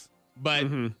Office, but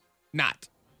not.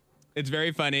 It's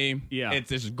very funny. Yeah.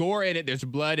 There's gore in it. There's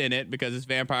blood in it because it's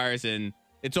vampires, and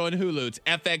it's on Hulu. It's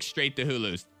FX straight to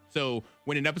Hulu. So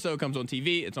when an episode comes on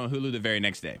TV, it's on Hulu the very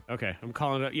next day. Okay, I'm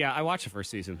calling it. Yeah, I watched the first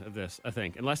season of this, I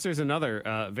think. Unless there's another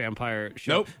vampire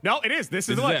show. Nope. No, it is. This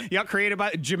is the is one. it. Yeah, created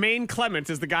by Jermaine Clement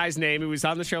is the guy's name. He was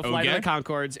on the show Flight of Okay. the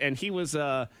Conchords, and he was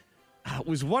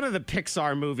one of the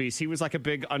Pixar movies. He was like a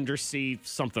big undersea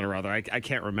something or other. I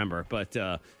can't remember. But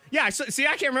yeah, see,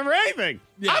 I can't remember anything.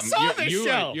 I saw this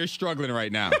show. You're struggling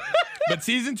right now. But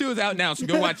season 2 is out now, so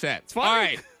go watch that. funny. All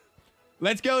right.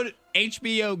 Let's go to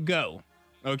HBO Go.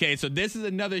 Okay, so this is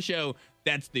another show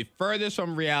that's the furthest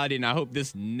from reality, and I hope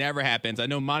this never happens. I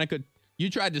know, Monica,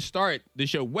 you tried to start the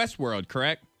show Westworld,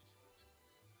 correct?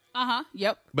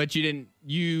 Yep. But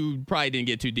you probably didn't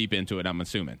get too deep into it, I'm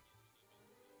assuming.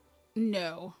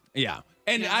 No. Yeah.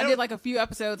 And I did like a few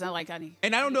episodes. And I'm like, I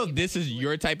don't know if this is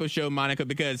your type of show, Monica,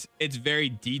 because it's very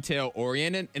detail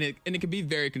oriented and it can be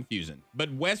very confusing.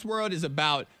 But Westworld is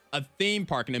about a theme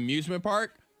park, an amusement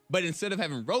park, but instead of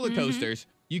having roller coasters,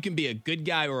 you can be a good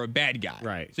guy or a bad guy.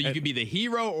 Right. So you can be the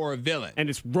hero or a villain. And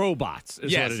it's robots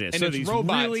is Yes, what it is. and So it's these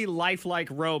robots. really lifelike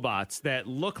robots that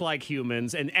look like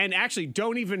humans and actually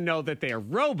don't even know that they're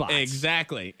robots.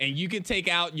 Exactly. And you can take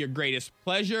out your greatest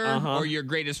pleasure or your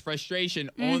greatest frustration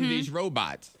on these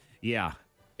robots. Yeah.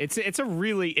 It's a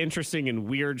really interesting and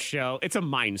weird show. It's a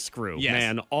mind screw, Yes.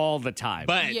 man, all the time.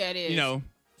 But, Yeah, it is. you know,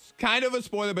 it's kind of a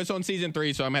spoiler, but it's on season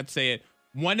 3, so I'm going to have to say it.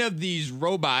 One of these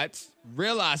robots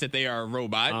realize that they are a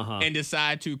robot and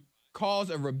decide to cause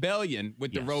a rebellion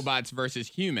with the robots versus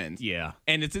humans. Yeah.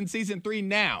 And it's in season 3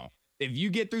 now. If you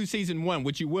get through season 1,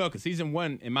 which you will, because season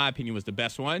 1, in my opinion, was the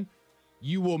best one,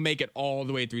 you will make it all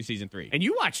the way through season 3. And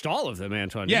you watched all of them,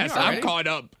 Antoine. Yes, didn't you? I'm caught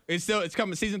up. It's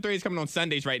coming. Season 3 is coming on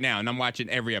Sundays right now, and I'm watching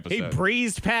every episode. He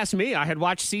breezed past me. I had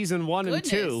watched season 1 and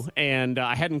 2, Goodness. and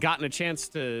I hadn't gotten a chance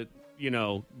to,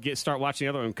 start watching the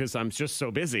other one because I'm just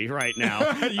so busy right now.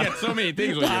 You got so many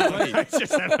things on your plate. It's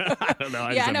just, I don't know.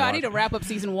 Yeah, I know. I need to wrap up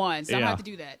season 1, so I'm going to have to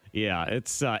do that. Yeah,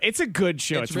 it's a good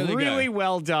show. It's It's really really good.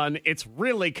 well done. It's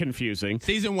really confusing.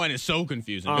 Season 1 is so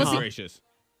confusing. Uh-huh. Goodness gracious.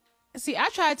 See, I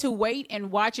tried to wait and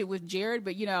watch it with Jared,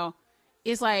 but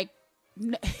it's like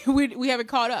we haven't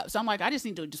caught up. So I'm like, I just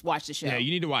need to just watch the show. Yeah,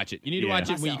 you need to watch it. You need to Yeah. watch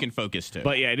it when you Myself. can focus too.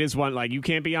 But yeah, it is one like you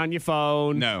can't be on your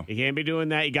phone. No. You can't be doing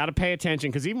that. You got to pay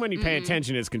attention because even when you pay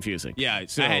attention, it's confusing. yeah,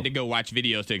 So- I had to go watch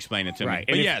videos to explain it to Right. me.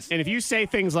 But And if, yes. and if you say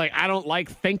things like, I don't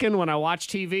like thinking when I watch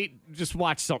TV, just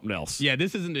watch something else. Yeah,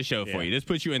 this isn't the show for Yeah. you. This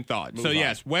puts you in thought. Move So on.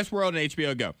 yes, Westworld and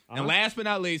HBO Go. And last but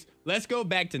not least, let's go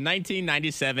back to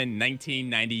 1997,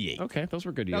 1998. Okay, those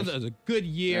were good That years. was a good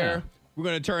year. Yeah. We're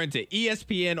going to turn to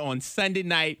ESPN on Sunday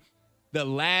night, The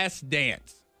Last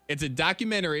Dance. It's a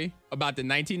documentary about the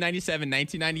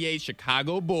 1997-1998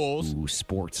 Chicago Bulls. Ooh,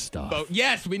 sports stuff.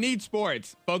 Yes, we need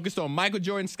sports. Focused on Michael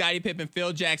Jordan, Scottie Pippen,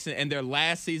 Phil Jackson, and their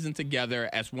last season together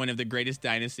as one of the greatest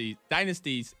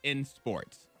dynasties in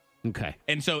sports. Okay.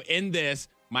 And so in this,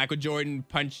 Michael Jordan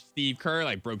punched Steve Kerr,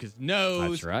 like broke his nose.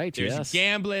 That's right, There's yes.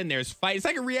 gambling. There's fight. It's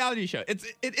like a reality show. It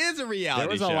is a reality show. There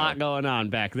was a lot going on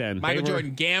back then. Michael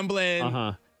Jordan gambling.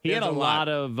 Uh-huh. He had There's a lot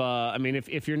of,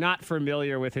 if you're not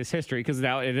familiar with his history, because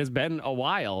now it has been a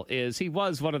while, he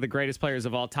was one of the greatest players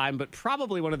of all time, but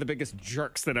probably one of the biggest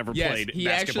jerks that ever Yes, played he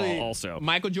basketball actually, also.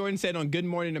 Michael Jordan said on Good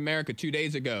Morning America 2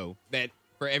 days ago that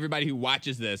for everybody who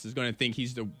watches this is going to think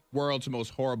he's the world's most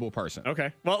horrible person.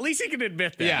 Okay. Well, at least he can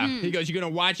admit that. Yeah. He goes, you're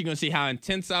going to watch, you're going to see how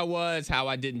intense I was, how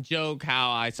I didn't joke, how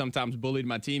I sometimes bullied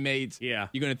my teammates. Yeah.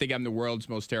 You're going to think I'm the world's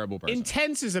most terrible person.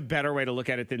 Intense is a better way to look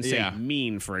at it than, say, Yeah.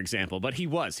 mean, for example. But he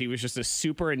was just a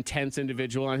super intense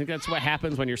individual. And I think that's what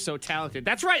happens when you're so talented.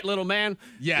 That's right, little man.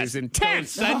 Yes. He's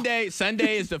intense. So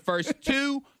Sunday is the first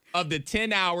 2 of the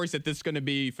 10 hours that this is going to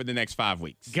be for the next 5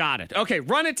 weeks. Got it. Okay,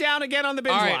 run it down again on the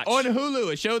binge All right, watch. on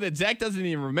Hulu, a show that Zach doesn't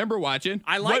even remember watching.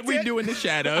 I liked What We it. Do in the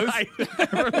Shadows. I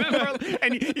remember,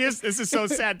 and yes, this is so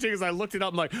sad too, because I looked it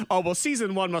up. I'm like, oh well,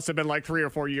 season 1 must have been like 3 or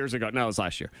 4 years ago. No, it was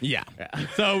last year. Yeah.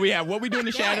 So we have What We Do in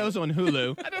the Shadows on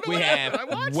Hulu. We have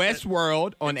happened. I watched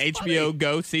Westworld on It's HBO funny.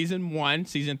 Go season 1.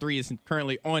 Season 3 is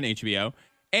currently on HBO.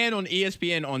 And on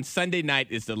ESPN on Sunday night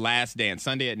is The Last Dance,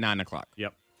 Sunday at 9:00.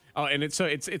 Yep. Oh, and it's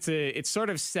sort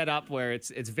of set up where it's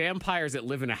vampires that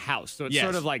live in a house. So it's Yes.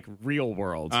 sort of like Real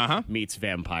World meets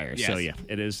vampires. So yeah,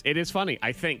 Yes. it is funny.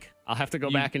 I think I'll have to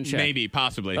go back and check. Maybe,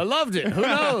 possibly. I loved it. Who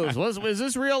knows? Was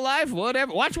this real life?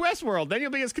 Whatever. Watch Westworld. Then you'll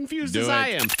be as confused Do as it. I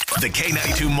am. The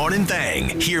K92 Morning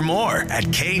Thing. Hear more at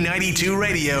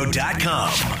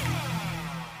K92Radio.com.